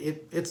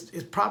it.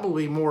 It's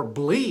probably more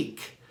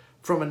bleak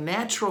from a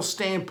natural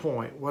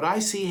standpoint. What I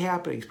see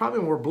happening is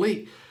probably more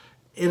bleak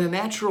in a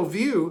natural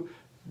view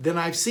than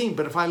I've seen.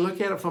 But if I look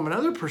at it from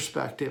another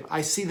perspective,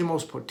 I see the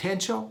most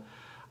potential.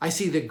 I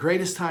see the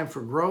greatest time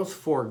for growth,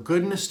 for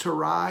goodness to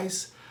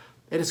rise.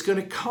 And it's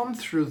going to come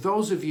through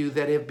those of you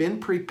that have been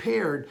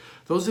prepared,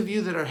 those of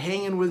you that are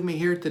hanging with me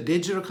here at the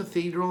Digital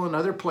Cathedral and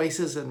other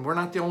places, and we're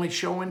not the only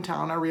show in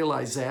town, I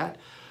realize that.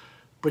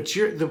 But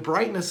you're the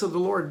brightness of the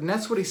Lord, and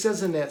that's what he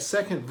says in that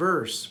second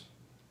verse.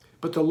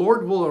 But the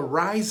Lord will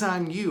arise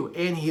on you,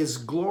 and his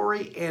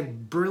glory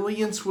and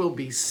brilliance will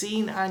be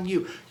seen on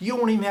you. You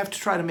won't even have to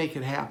try to make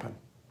it happen.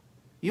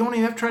 You won't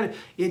even have to try to,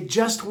 it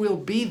just will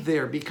be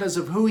there because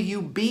of who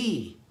you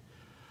be.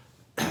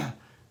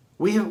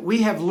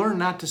 We have learned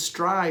not to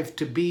strive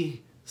to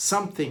be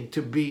something,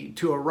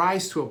 to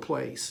arise to a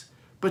place,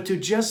 but to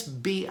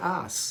just be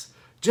us.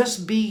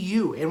 Just be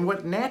you. And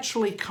what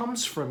naturally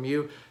comes from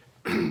you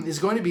is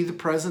going to be the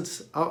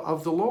presence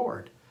of the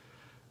Lord.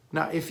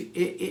 Now, if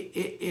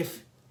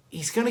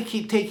he's going to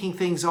keep taking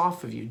things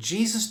off of you,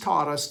 Jesus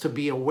taught us to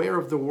be aware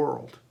of the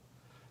world.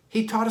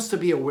 He taught us to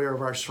be aware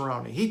of our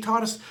surrounding. He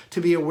taught us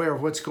to be aware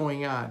of what's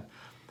going on.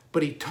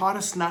 But he taught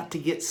us not to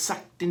get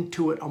sucked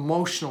into it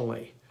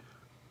emotionally.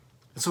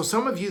 And so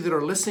some of you that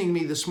are listening to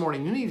me this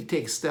morning, you need to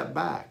take a step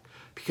back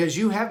because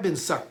you have been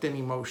sucked in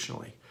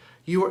emotionally.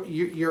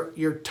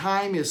 Your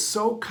time is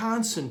so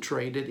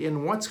concentrated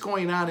in what's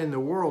going on in the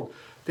world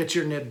that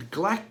you're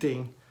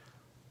neglecting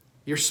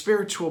your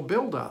spiritual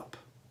buildup.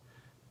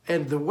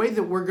 And the way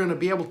that we're going to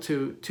be able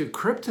to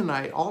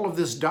kryptonite all of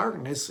this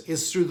darkness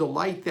is through the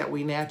light that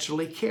we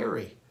naturally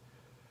carry.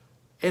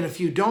 And if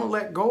you don't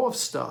let go of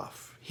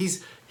stuff,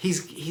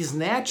 He's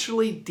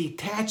naturally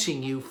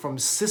detaching you from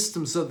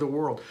systems of the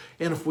world.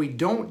 And if we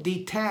don't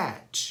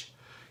detach,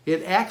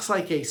 it acts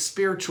like a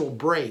spiritual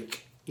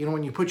brake. You know,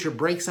 when you put your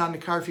brakes on the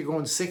car, if you're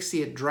going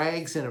 60, it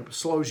drags and it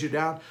slows you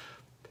down.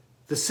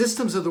 The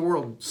systems of the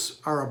world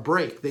are a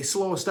brake. They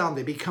slow us down.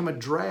 They become a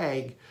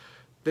drag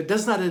that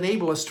does not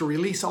enable us to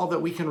release all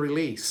that we can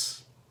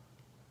release.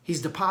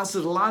 He's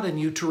deposited a lot in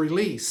you to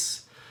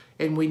release,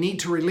 and we need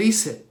to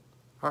release it.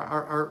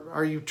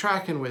 Are you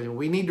tracking with him?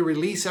 We need to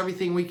release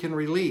everything we can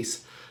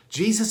release.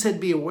 Jesus said,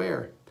 be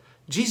aware.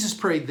 Jesus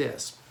prayed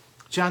this,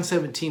 John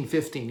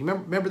 17:15. You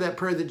remember that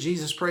prayer that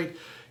Jesus prayed?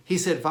 He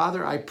said,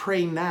 Father, I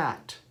pray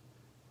not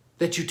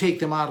that you take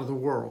them out of the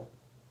world.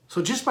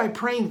 So just by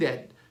praying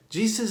that,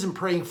 Jesus isn't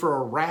praying for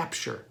a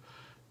rapture.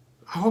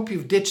 I hope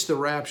you've ditched the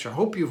rapture. I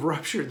hope you've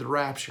ruptured the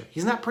rapture.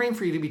 He's not praying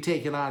for you to be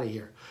taken out of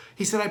here.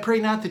 He said, I pray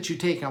not that you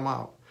take them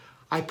out.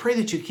 I pray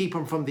that you keep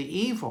them from the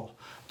evil.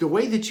 The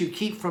way that you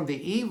keep from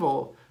the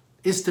evil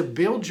is to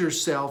build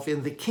yourself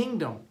in the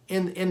kingdom,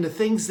 in the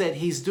things that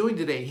he's doing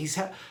today.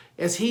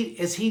 As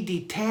he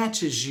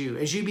detaches you,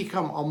 as you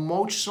become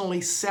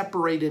emotionally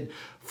separated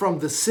from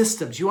the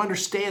systems, you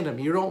understand them,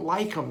 you don't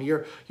like them,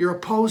 you're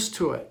opposed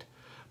to it,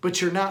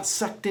 but you're not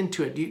sucked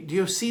into it. Do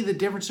you see the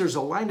difference? There's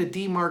a line of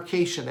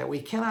demarcation that we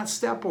cannot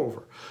step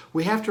over.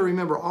 We have to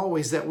remember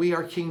always that we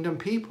are kingdom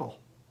people.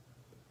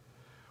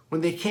 When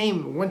they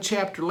came, one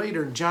chapter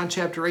later, in John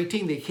chapter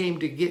 18, they came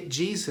to get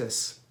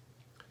Jesus.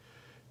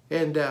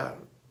 And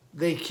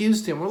they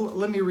accused him. Well,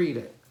 let me read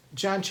it.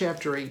 John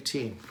chapter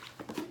 18.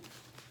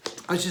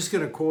 I was just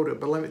going to quote it,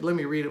 but let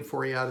me read it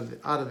for you out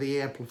of the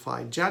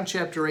Amplified. John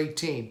chapter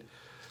 18.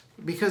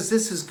 Because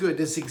this is good.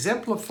 This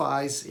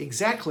exemplifies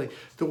exactly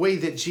the way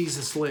that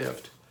Jesus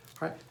lived.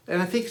 Right?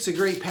 And I think it's a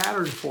great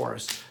pattern for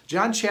us.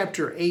 John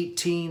chapter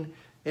 18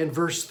 and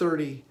verse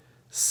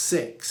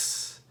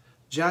 36.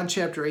 John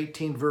chapter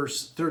 18,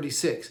 verse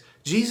 36.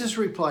 Jesus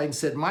replied and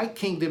said, my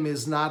kingdom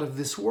is not of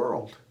this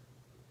world.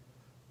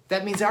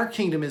 That means our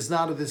kingdom is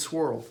not of this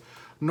world.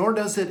 nor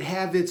does it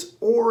have its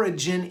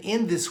origin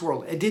in this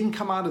world. It didn't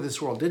come out of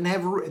this world. It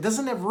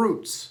doesn't have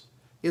roots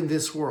in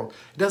this world.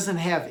 It doesn't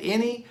have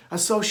any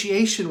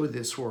association with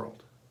this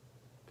world.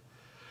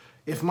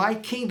 If my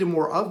kingdom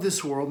were of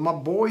this world, my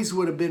boys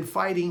would have been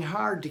fighting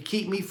hard to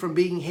keep me from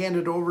being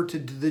handed over to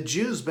the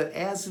Jews. But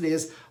as it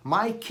is,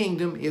 my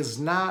kingdom is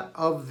not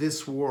of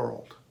this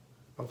world.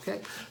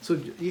 Okay? So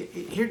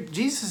here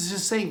Jesus is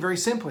just saying very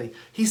simply,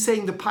 he's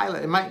saying to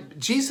Pilate,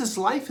 Jesus'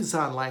 life is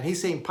online.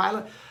 He's saying,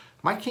 Pilate,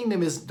 my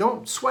kingdom is,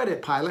 don't sweat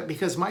it, Pilate,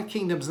 because my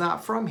kingdom's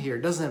not from here.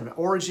 It doesn't have an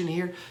origin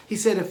here. He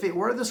said, if it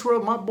were this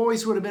world, my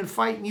boys would have been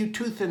fighting you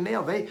tooth and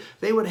nail.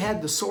 They would have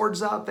had the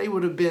swords out. They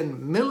would have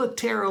been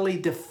militarily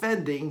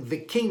defending the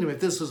kingdom if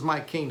this was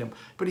my kingdom.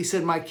 But he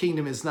said, my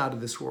kingdom is not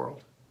of this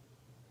world.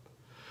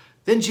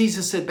 Then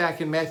Jesus said back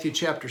in Matthew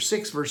chapter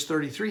 6, verse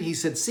 33, he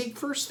said, seek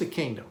first the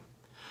kingdom.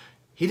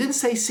 He didn't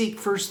say seek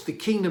first the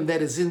kingdom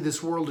that is in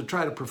this world to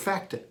try to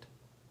perfect it.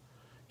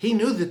 He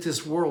knew that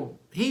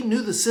he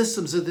knew the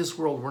systems of this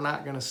world were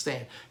not going to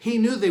stand. He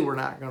knew they were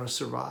not going to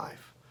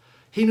survive.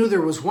 He knew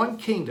there was one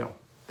kingdom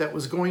that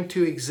was going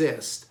to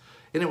exist,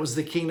 and it was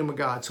the kingdom of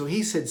God. So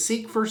he said,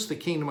 seek first the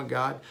kingdom of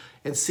God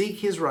and seek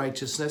his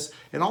righteousness,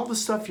 and all the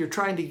stuff you're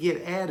trying to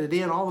get added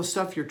in, all the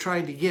stuff you're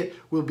trying to get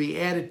will be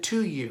added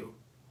to you.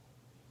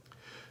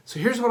 So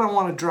here's what I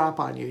want to drop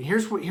on you.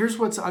 Here's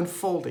what's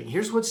unfolding.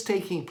 Here's what's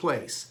taking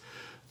place.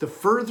 The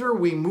further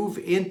we move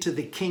into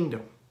the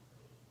kingdom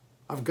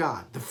of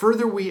God, the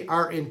further we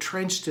are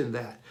entrenched in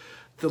that,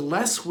 the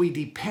less we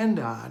depend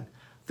on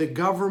the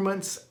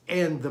governments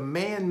and the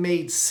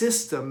man-made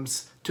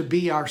systems to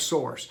be our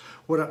source.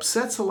 What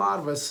upsets a lot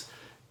of us,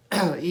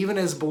 even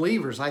as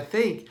believers, I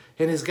think,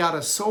 and has got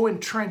us so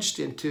entrenched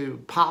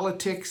into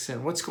politics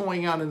and what's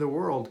going on in the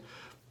world,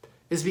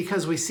 is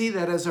because we see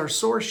that as our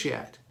source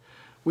yet.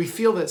 We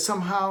feel that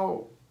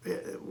somehow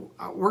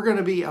we're going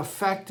to be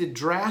affected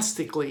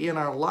drastically in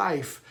our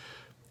life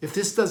if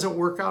this doesn't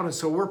work out, and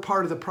so we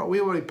want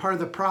to be part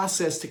of the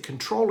process to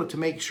control it, to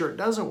make sure it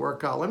doesn't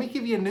work out. Let me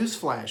give you a news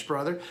flash,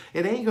 brother.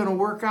 It ain't going to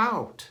work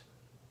out.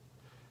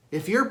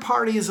 If your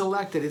party is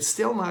elected, it's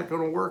still not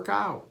going to work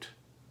out.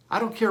 I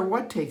don't care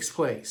what takes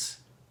place.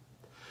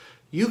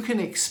 You can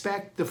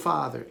expect the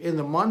Father in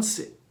the months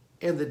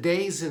and the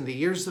days and the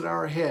years that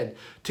are ahead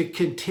to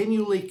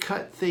continually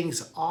cut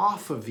things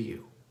off of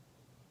you.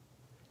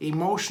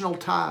 Emotional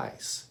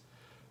ties.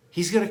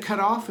 He's going to cut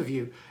off of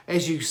you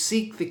as you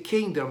seek the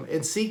kingdom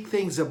and seek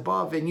things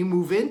above and you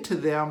move into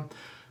them.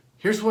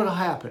 Here's what will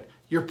happen.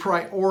 Your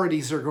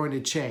priorities are going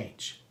to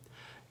change.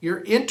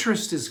 Your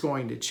interest is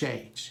going to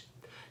change.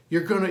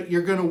 You're going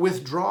to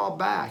withdraw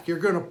back. You're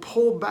going to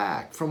pull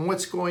back from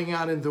what's going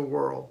on in the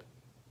world.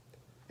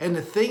 And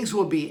the things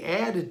will be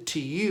added to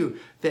you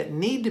that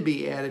need to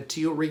be added to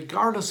you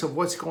regardless of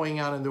what's going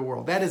on in the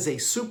world. That is a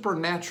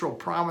supernatural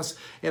promise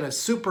and a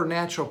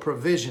supernatural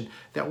provision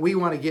that we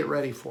want to get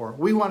ready for.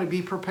 We want to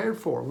be prepared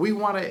for. We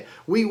want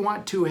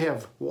to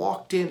have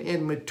walked in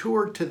and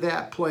matured to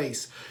that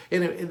place.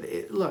 And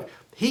look,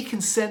 he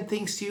can send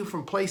things to you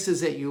from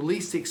places that you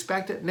least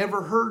expect it,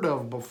 never heard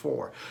of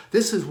before.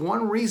 This is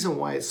one reason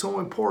why it's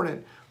so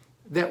important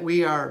that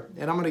we are,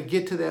 and I'm going to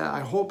get to that,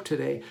 I hope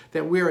today,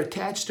 that we're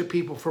attached to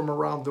people from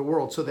around the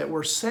world so that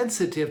we're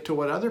sensitive to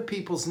what other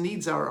people's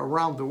needs are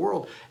around the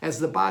world as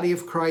the body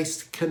of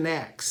Christ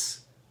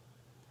connects.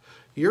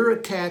 You're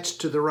attached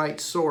to the right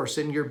source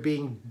and you're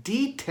being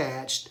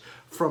detached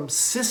from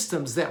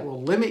systems that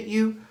will limit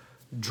you,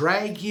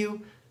 drag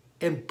you,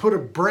 and put a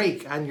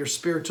brake on your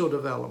spiritual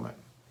development.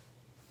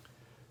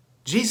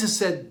 Jesus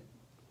said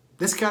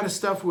this kind of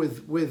stuff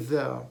with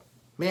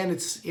man,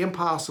 it's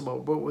impossible,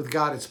 but with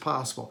God it's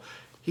possible.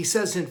 He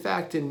says, in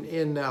fact, in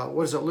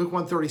Luke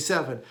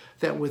 1:37,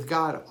 that with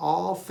God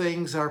all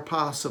things are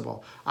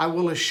possible. I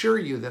will assure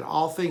you that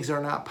all things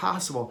are not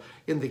possible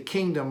in the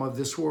kingdom of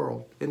this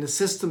world, in the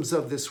systems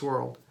of this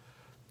world.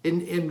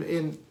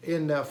 In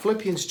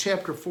Philippians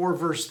chapter 4,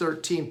 verse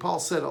 13, Paul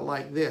said it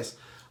like this.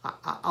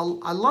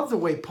 I love the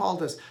way Paul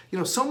does. You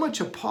know, so much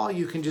of Paul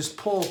you can just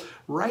pull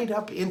right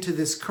up into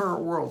this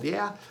current world.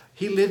 Yeah,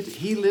 he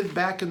lived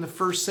back in the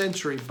first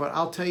century, but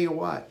I'll tell you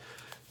what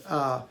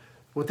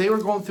they were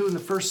going through in the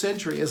first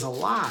century is a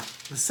lot,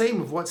 the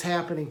same of what's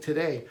happening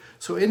today.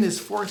 So in this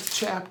 4th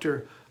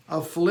chapter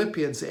of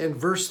Philippians and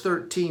verse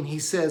 13, he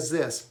says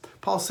this.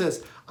 Paul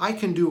says, I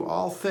can do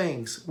all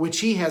things which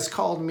he has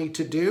called me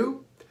to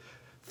do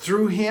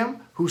through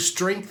him who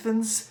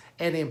strengthens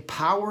and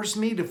empowers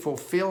me to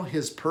fulfill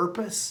his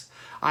purpose.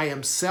 I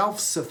am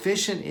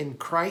self-sufficient in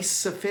Christ's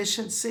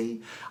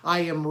sufficiency.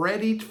 I am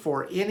ready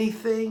for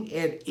anything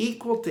and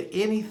equal to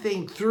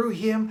anything through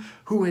him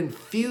who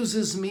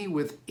infuses me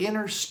with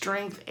inner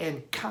strength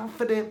and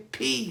confident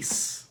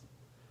peace.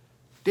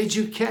 Did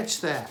you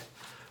catch that?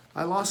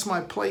 I lost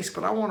my place,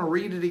 but I want to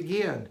read it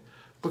again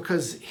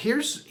because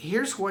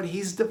here's what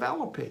he's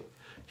developing.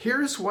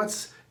 Here's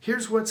what's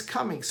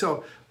coming.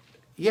 So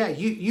yeah,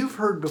 you've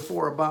heard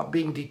before about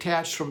being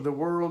detached from the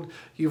world.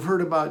 You've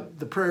heard about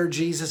the prayer of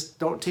Jesus,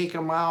 don't take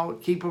them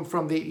out, keep them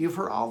from the... You've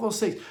heard all those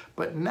things.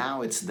 But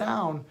now it's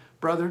down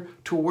brother,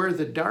 to where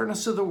the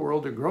darkness of the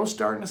world, the gross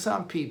darkness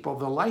on people,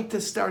 the light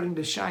that's starting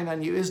to shine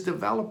on you is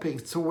developing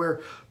to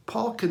where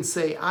Paul can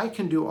say, I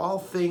can do all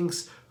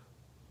things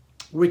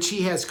which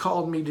he has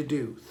called me to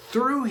do,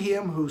 through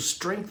him who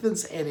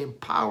strengthens and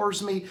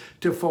empowers me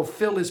to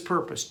fulfill his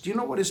purpose. Do you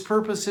know what his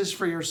purpose is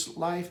for your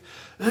life?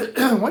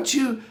 Once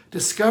you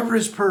discover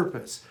his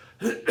purpose,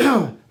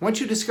 once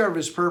you discover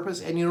his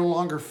purpose and you no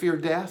longer fear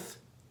death,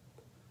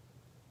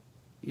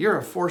 you're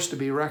a force to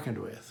be reckoned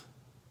with.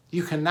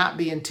 You cannot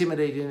be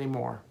intimidated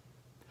anymore.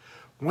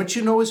 Once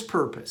you know his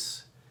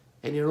purpose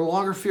and you no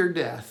longer fear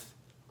death,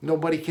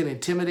 nobody can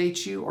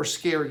intimidate you or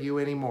scare you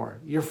anymore.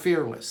 You're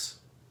fearless.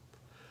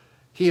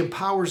 He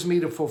empowers me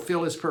to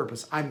fulfill his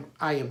purpose.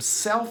 I am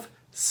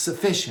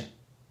self-sufficient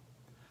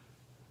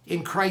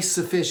in Christ's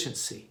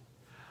sufficiency.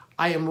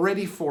 I am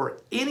ready for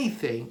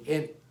anything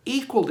and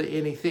equal to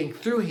anything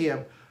through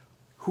him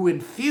who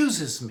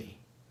infuses me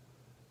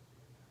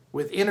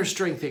with inner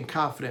strength and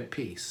confident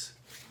peace.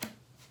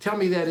 Tell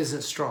me that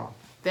isn't strong.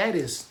 That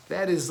is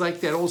like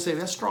that old saying,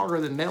 that's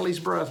stronger than Nellie's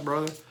breath,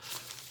 brother.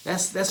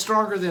 That's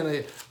stronger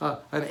than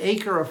an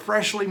acre of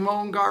freshly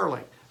mown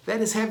garlic.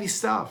 That is heavy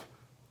stuff.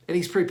 And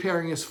he's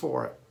preparing us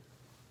for it.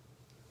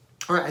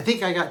 All right, I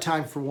think I got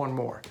time for one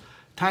more.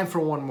 Time for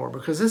one more,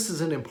 because this is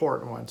an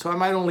important one. So I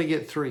might only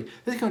get 3.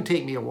 This is going to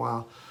take me a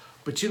while.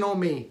 But you know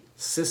me,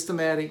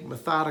 systematic,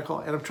 methodical,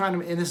 and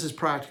and this is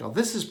practical.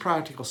 This is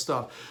practical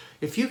stuff.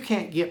 If you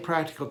can't get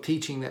practical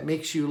teaching that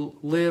makes you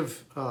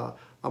live a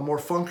more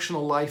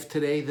functional life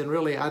today, then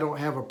really I don't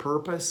have a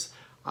purpose.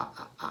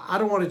 I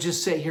don't want to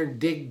just sit here and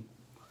dig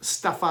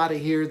stuff out of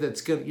here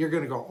you're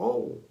gonna go,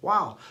 oh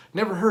wow,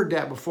 never heard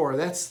that before.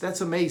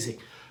 That's amazing.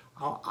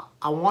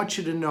 I want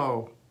you to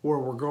know where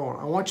we're going.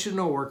 I want you to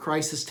know where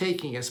Christ is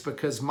taking us,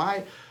 because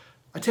I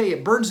tell you,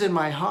 it burns in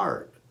my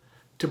heart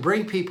to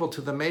bring people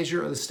to the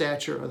measure of the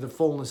stature of the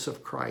fullness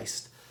of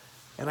Christ.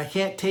 And I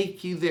can't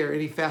take you there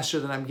any faster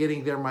than I'm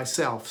getting there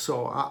myself.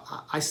 So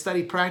I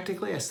study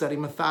practically, I study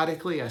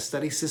methodically, I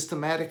study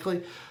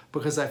systematically,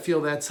 because I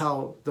feel that's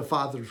how the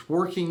Father's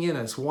working in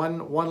us,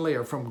 one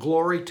layer, from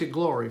glory to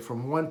glory,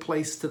 from one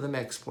place to the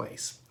next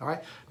place. All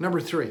right? Number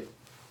 3.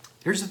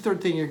 Here's the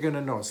third thing you're going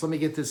to notice. Let me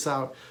get this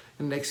out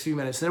in the next few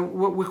minutes. Then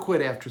we'll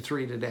quit after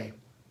 3 today.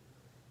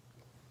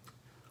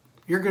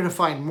 You're going to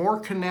find more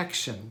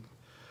connection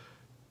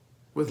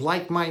with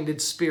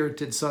like-minded,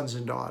 spirited sons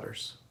and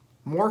daughters.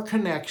 More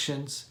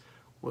connections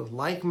with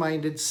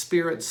like-minded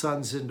spirit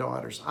sons and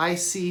daughters. I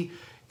see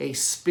a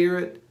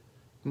spirit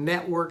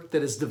network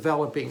that is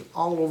developing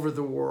all over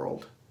the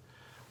world.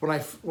 When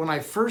I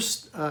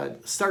first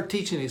started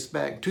teaching this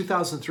back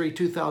 2003,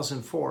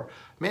 2004,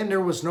 man,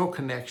 there was no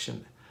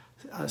connection.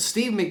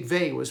 Steve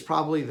McVeigh was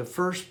probably the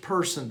first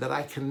person that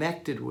I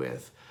connected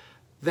with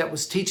that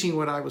was teaching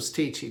what I was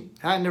teaching.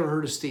 I never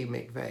heard of Steve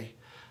McVeigh,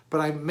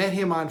 but I met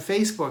him on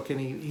Facebook,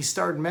 and he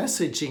started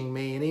messaging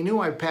me, and he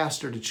knew I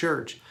pastored a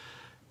church.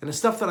 And the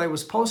stuff that I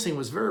was posting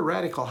was very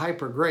radical,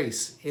 hyper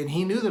grace. And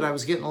he knew that I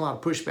was getting a lot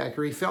of pushback,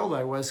 or he felt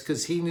I was,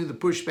 because he knew the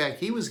pushback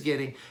he was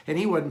getting, and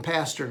he wasn't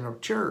pastoring a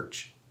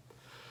church.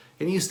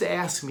 And he used to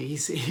ask me,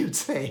 he would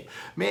say,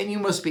 man, you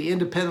must be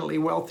independently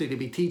wealthy to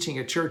be teaching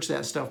a church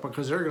that stuff,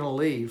 because they're going to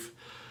leave.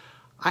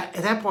 At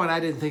that point, I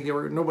didn't think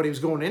nobody was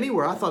going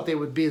anywhere. I thought they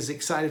would be as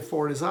excited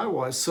for it as I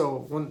was.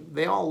 So when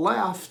they all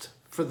left,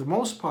 for the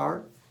most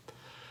part,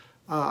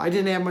 I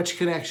didn't have much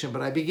connection,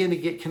 but I began to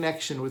get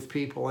connection with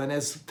people. And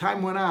as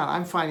time went on,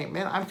 I'm finding,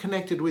 man, I'm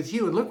connected with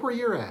you, and look where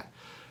you're at.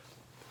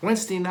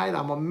 Wednesday night,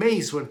 I'm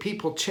amazed when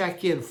people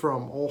check in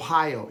from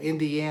Ohio,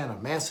 Indiana,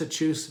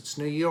 Massachusetts,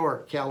 New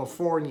York,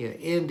 California,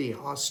 India,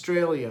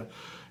 Australia,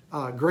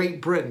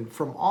 Great Britain,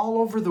 from all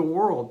over the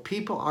world.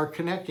 People are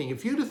connecting.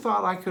 If I'd have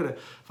thought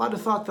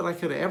that I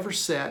could have ever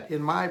sat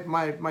in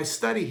my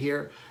study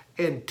here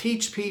and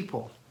teach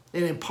people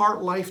and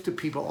impart life to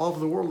people all over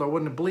the world, I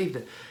wouldn't have believed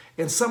it.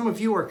 And some of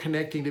you are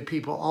connecting to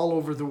people all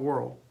over the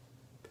world.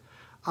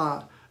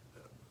 And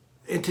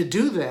to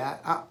do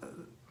that,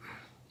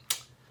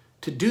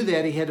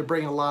 he had to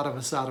bring a lot of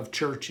us out of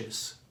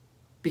churches,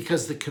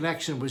 because the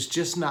connection was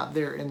just not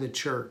there in the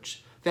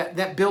church.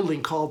 That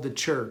building called the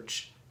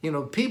church. You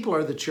know, people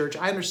are the church.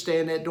 I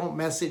understand that. Don't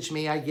message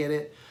me. I get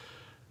it.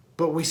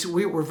 But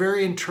we're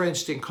very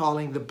entrenched in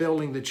calling the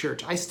building the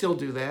church. I still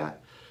do that.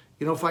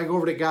 You know, if I go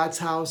over to God's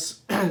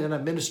house and I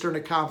minister in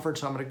a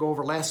conference, I'm going to go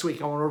over. Last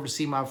week, I went over to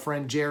see my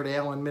friend Jared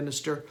Allen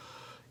minister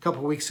a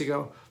couple of weeks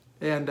ago.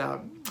 And I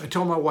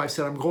told my wife, I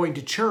said, I'm going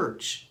to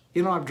church.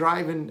 You know, I'm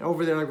driving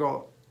over there and I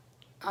go,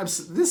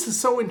 this is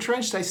so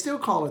entrenched, I still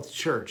call it the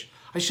church.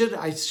 I should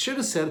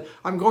have said,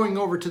 I'm going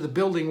over to the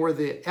building where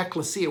the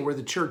ecclesia, where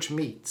the church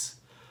meets.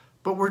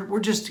 But we're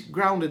just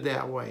grounded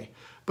that way.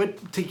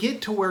 But to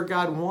get to where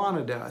God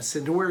wanted us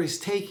and to where he's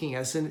taking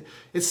us, and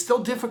it's still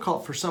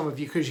difficult for some of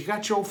you because you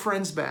got your old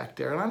friends back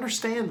there, and I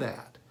understand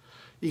that.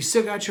 You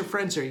still got your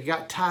friends there. You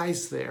got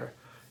ties there.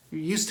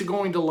 You're used to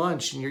going to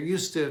lunch, and you're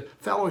used to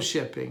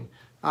fellowshipping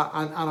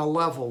on a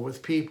level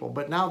with people.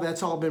 But now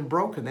that's all been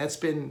broken. That's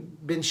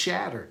been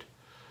shattered.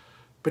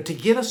 But to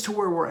get us to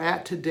where we're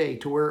at today,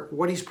 to where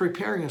what he's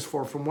preparing us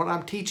for, from what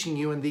I'm teaching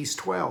you in these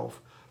 12,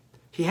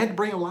 he had to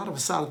bring a lot of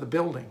us out of the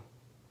building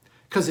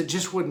because it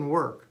just wouldn't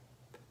work.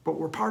 But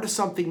we're part of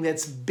something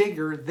that's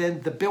bigger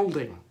than the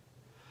building.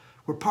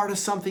 We're part of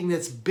something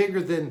that's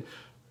bigger than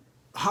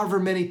however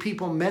many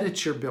people met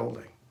at your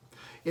building.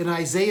 In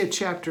Isaiah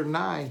chapter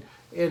 9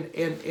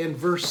 and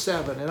verse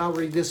 7, and I'll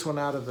read this one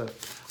out of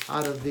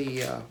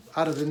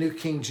the New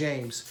King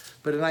James.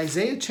 But in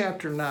Isaiah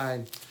chapter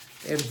 9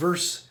 and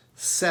verse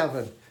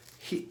 7,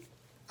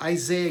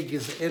 Isaiah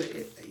gives,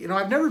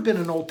 I've never been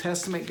an Old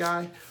Testament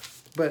guy,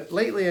 but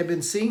lately I've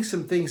been seeing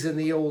some things in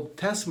the Old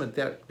Testament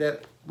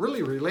that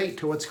really relate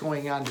to what's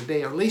going on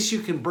today, or at least you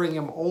can bring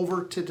them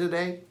over to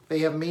today. They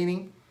have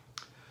meaning.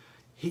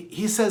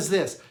 He says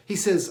this. He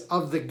says,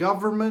 of the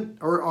government,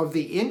 or of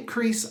the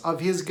increase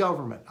of his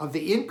government,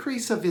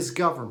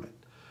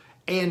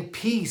 and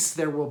peace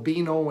there will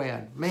be no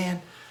end.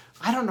 Man,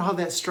 I don't know how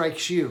that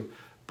strikes you,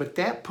 but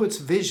that puts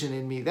vision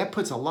in me. That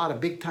puts a lot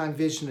of big time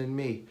vision in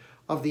me.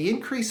 Of the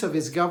increase of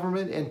his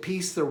government and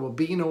peace there will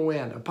be no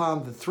end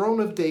upon the throne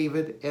of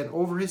David and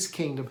over his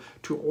kingdom,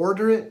 to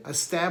order it,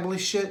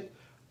 establish it,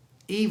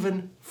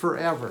 even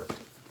forever.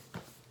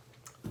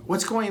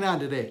 What's going on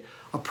today?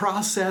 A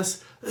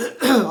process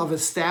of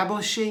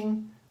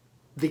establishing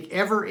the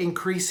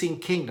ever-increasing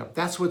kingdom.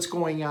 That's what's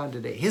going on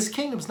today. His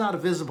kingdom's not a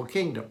visible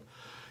kingdom.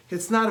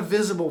 It's not a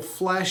visible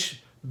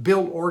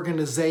flesh-built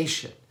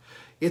organization.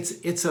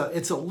 It's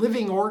a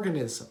living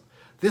organism.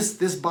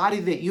 This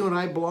body that you and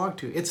I belong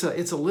to, it's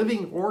a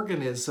living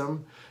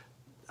organism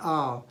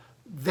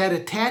that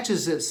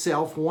attaches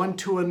itself one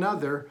to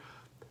another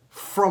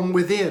from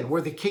within,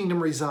 where the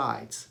kingdom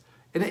resides.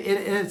 And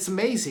it's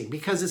amazing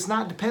because it's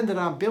not dependent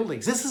on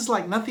buildings. This is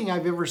like nothing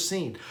I've ever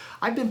seen.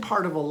 I've been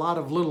part of a lot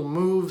of little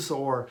moves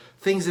or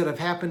things that have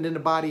happened in the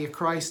body of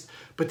Christ,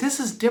 but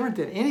this is different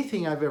than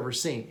anything I've ever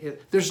seen.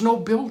 There's no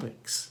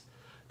buildings.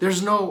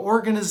 There's no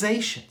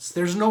organizations.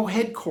 There's no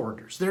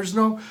headquarters. There's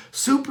no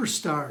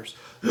superstars.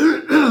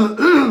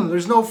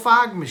 There's no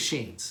fog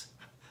machines.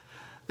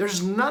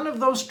 There's none of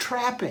those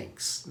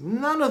trappings,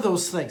 none of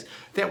those things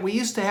that we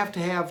used to have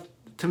to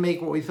make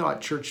what we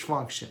thought church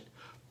function.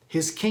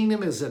 His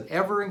kingdom is an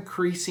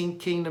ever-increasing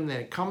kingdom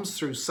that comes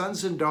through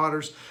sons and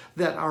daughters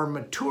that are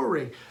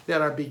maturing,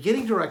 that are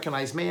beginning to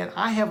recognize, man,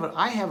 I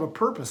have a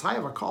purpose, I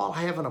have a call,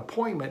 I have an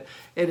appointment,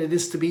 and it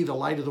is to be the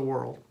light of the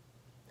world.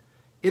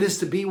 It is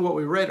to be what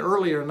we read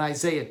earlier in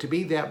Isaiah, to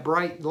be that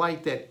bright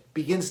light that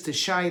begins to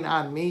shine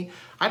on me.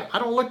 I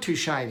don't look too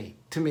shiny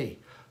to me,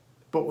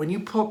 but when you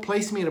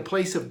place me in a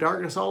place of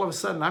darkness, all of a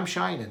sudden I'm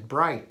shining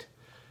bright.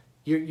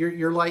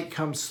 Your light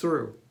comes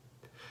through.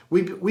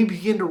 We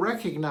begin to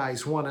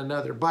recognize one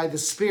another by the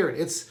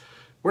Spirit.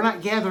 We're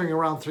not gathering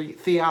around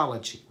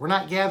theology. We're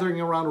not gathering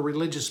around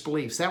religious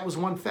beliefs. That was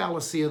one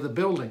fallacy of the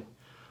building.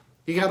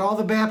 You got all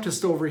the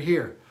Baptists over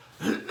here.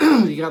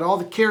 You got all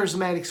the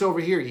Charismatics over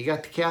here. You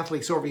got the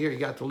Catholics over here. You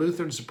got the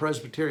Lutherans, the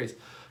Presbyterians.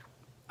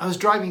 I was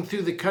driving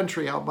through the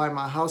country out by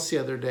my house the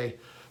other day,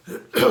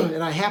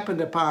 and I happened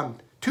upon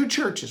two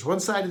churches. One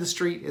side of the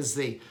street is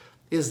the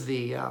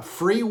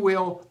Free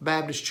Will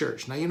Baptist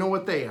Church. Now, you know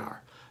what they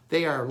are.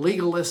 They are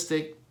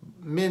legalistic,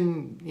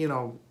 men,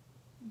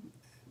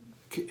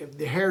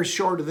 the hair is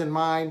shorter than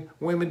mine,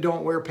 women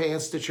don't wear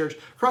pants to church.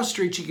 Across the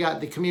street, you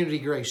got the Community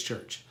Grace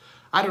Church.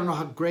 I don't know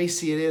how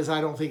gracy it is.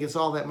 I don't think it's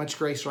all that much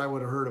grace, or I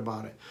would have heard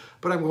about it.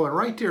 But I'm going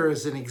right there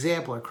as an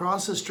example.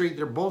 Across the street,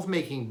 they're both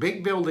making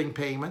big building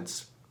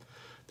payments.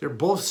 They're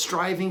both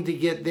striving to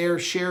get their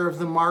share of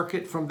the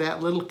market from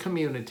that little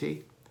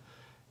community.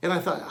 And I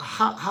thought,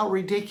 how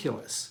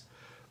ridiculous.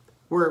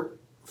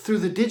 Through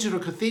the Digital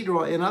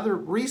Cathedral and other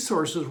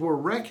resources, we're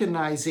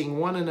recognizing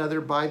one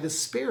another by the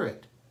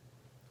Spirit.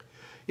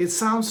 It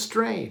sounds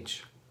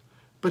strange,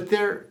 but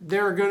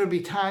there are going to be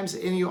times,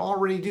 and you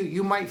already do,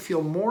 you might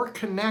feel more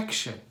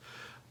connection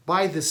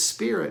by the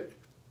Spirit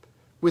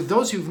with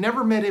those you've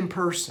never met in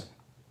person,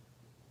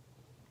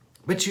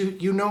 but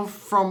you know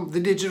from the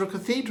Digital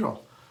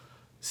Cathedral.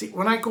 See,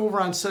 when I go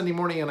over on Sunday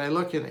morning and I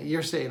look and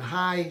you're saying,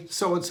 hi,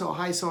 so-and-so,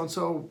 hi,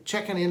 so-and-so,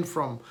 checking in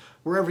from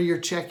wherever you're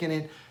checking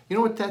in, you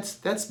know what,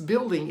 that's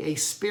building a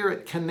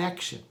spirit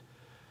connection.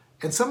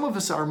 And some of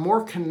us are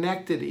more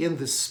connected in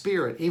the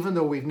Spirit, even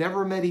though we've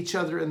never met each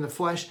other in the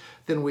flesh,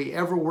 than we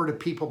ever were to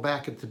people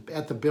back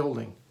at the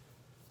building.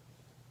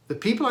 The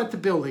people at the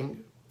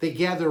building, they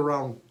gather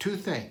around two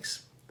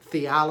things,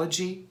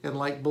 theology and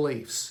like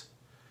beliefs.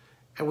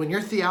 And when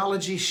your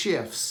theology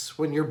shifts,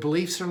 when your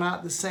beliefs are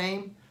not the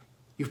same,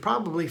 you've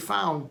probably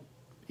found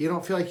you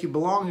don't feel like you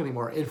belong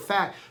anymore. In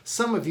fact,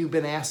 some of you have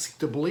been asked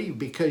to believe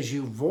because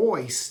you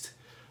voiced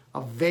a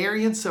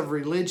variance of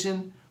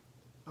religion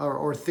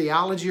or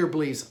theology or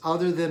beliefs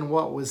other than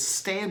what was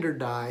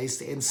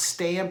standardized and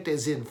stamped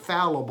as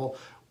infallible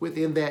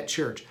within that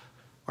church.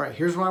 All right,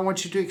 here's what I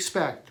want you to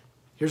expect.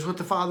 Here's what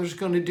the Father's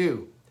going to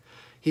do.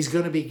 He's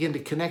going to begin to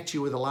connect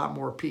you with a lot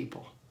more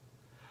people.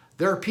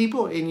 There are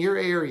people in your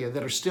area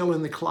that are still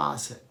in the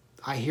closet.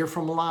 I hear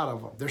from a lot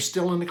of them. They're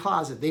still in the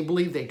closet. They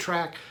believe, they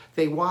track,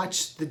 they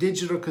watch the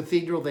Digital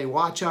Cathedral, they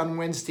watch on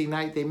Wednesday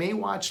night. They may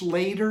watch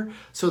later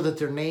so that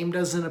their name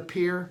doesn't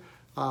appear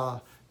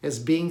as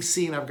being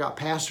seen. I've got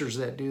pastors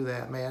that do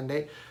that,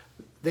 man.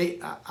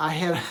 I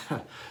had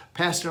a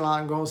pastor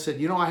long ago said,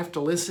 you know, I have to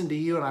listen to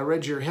you, and I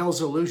read your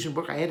Hell's Illusion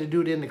book. I had to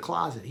do it in the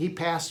closet. He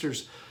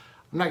pastors,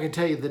 I'm not going to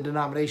tell you the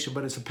denomination,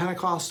 but it's a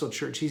Pentecostal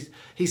church.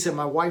 He said,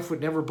 my wife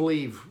would never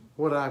believe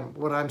what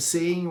I'm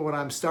seeing, what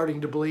I'm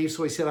starting to believe.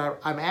 So he said,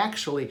 I'm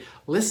actually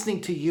listening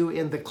to you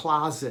in the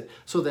closet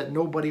so that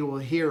nobody will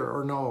hear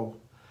or know.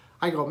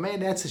 I go,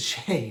 man, that's a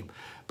shame.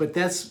 But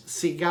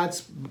see,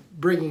 God's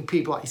bringing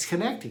people out. He's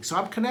connecting. So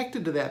I'm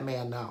connected to that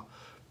man now.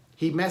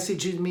 He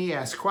messages me,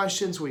 asks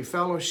questions, we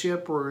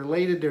fellowship, we're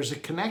related, there's a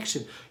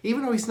connection.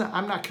 Even though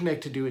I'm not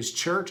connected to his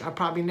church, I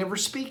probably never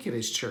speak at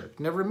his church,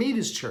 never meet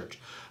his church.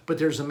 But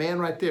there's a man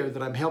right there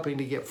that I'm helping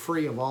to get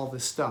free of all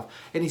this stuff.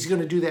 And he's going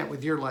to do that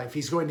with your life.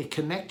 He's going to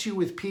connect you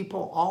with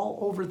people all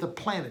over the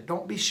planet.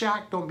 Don't be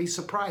shocked, don't be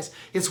surprised.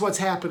 It's what's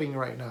happening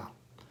right now.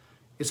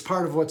 It's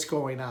part of what's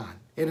going on.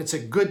 And it's a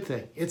good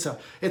thing. It's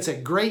a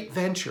great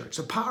venture. It's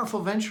a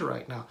powerful venture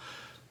right now.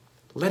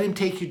 Let him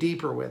take you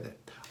deeper with it.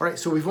 All right,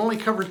 so we've only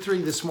covered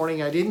 3 this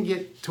morning. I didn't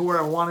get to where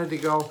I wanted to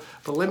go,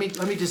 but let me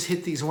just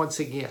hit these once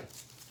again.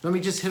 Let me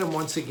just hit them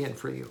once again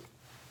for you.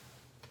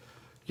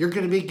 You're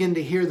going to begin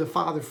to hear the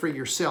Father for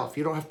yourself.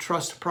 You don't have to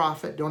trust a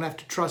prophet. Don't have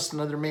to trust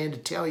another man to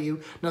tell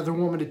you, another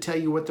woman to tell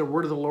you what the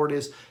word of the Lord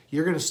is.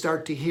 You're going to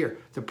start to hear.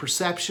 The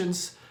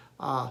perceptions,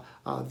 the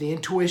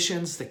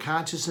intuitions, the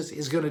consciousness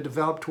is going to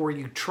develop to where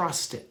you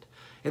trust it.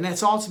 And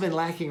that's all that's been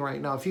lacking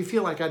right now. If you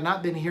feel like I've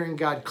not been hearing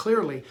God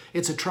clearly,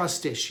 it's a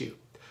trust issue.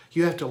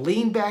 You have to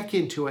lean back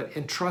into it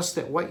and trust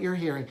that what you're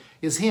hearing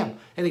is him.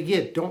 And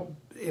again,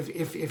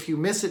 if you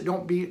miss it,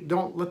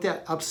 don't let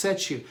that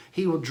upset you.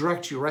 He will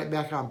direct you right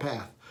back on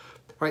path.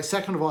 Right?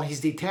 Second of all,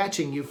 he's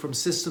detaching you from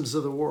systems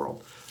of the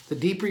world. The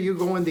deeper you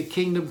go in the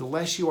kingdom, the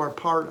less you are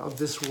part of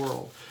this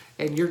world.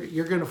 And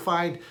you're going to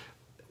find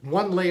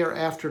one layer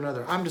after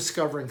another. I'm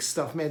discovering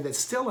stuff, man, that's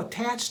still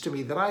attached to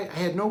me that I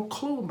had no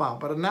clue about.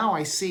 But now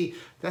I see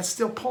that's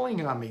still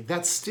pulling on me.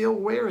 That's still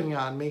wearing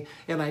on me,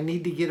 and I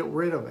need to get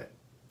rid of it.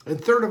 And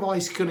third of all,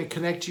 he's going to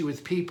connect you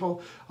with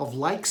people of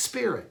like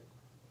spirit,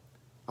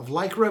 of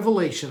like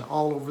revelation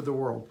all over the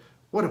world.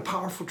 What a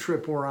powerful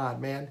trip we're on,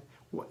 man.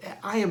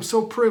 I am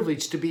so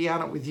privileged to be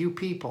on it with you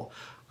people.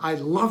 I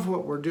love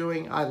what we're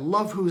doing. I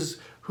love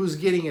who's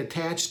getting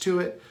attached to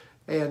it.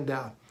 And,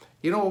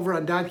 over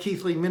on Don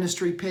Keithley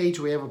Ministry page,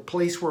 we have a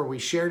place where we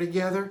share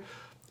together.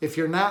 If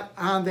you're not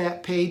on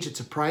that page, it's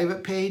a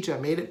private page. I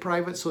made it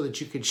private so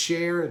that you could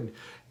share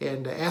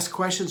and ask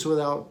questions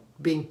without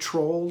being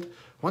trolled.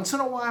 Once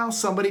in a while,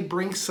 somebody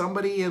brings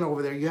somebody in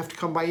over there. You have to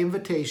come by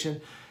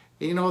invitation.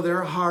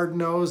 They're a hard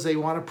nose. They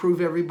want to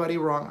prove everybody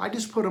wrong. I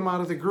just put them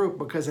out of the group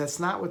because that's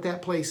not what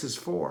that place is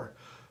for.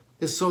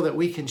 It's so that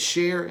we can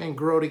share and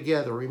grow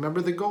together. Remember,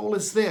 the goal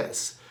is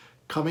this: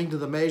 coming to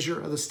the measure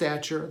of the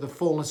stature, the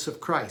fullness of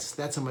Christ.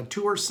 That's a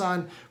mature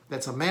son.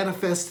 That's a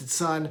manifested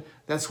son.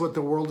 That's what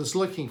the world is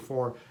looking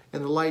for.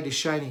 And the light is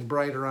shining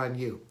brighter on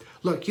you.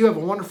 Look, you have a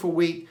wonderful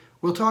week.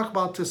 We'll talk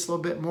about this a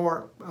little bit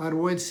more on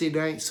Wednesday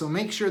night, so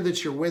make sure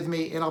that you're with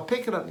me, and I'll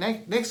pick it up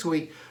next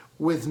week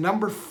with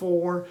number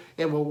 4,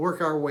 and we'll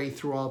work our way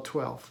through all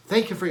 12.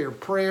 Thank you for your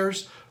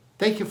prayers.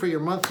 Thank you for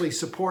your monthly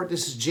support.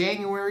 This is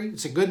January.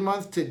 It's a good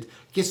month to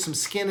get some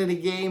skin in the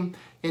game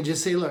and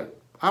just say, look,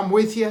 I'm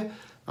with you.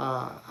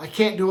 I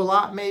can't do a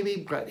lot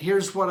maybe, but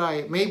here's what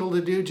I'm able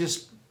to do,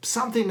 just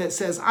something that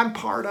says I'm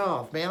part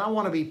of, man. I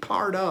want to be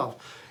part of.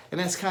 And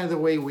that's kind of the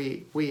way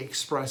we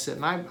express it.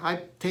 And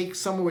I take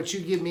some of what you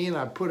give me and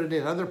I put it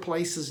in other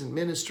places and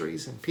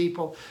ministries and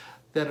people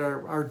that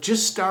are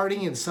just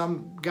starting, and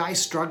some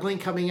guys struggling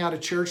coming out of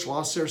church,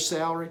 lost their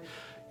salary.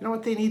 You know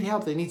what? They need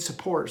help. They need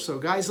support. So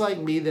guys like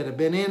me that have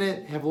been in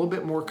it, have a little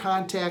bit more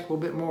contact, a little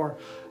bit more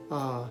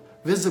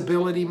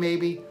visibility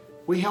maybe,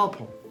 we help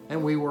them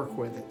and we work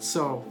with it.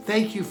 So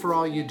thank you for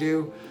all you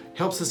do.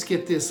 Helps us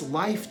get this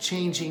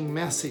life-changing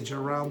message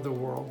around the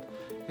world.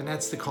 And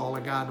that's the call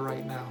of God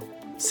right now.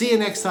 See you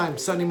next time,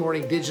 Sunday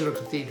morning, Digital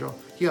Cathedral.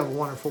 You have a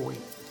wonderful week.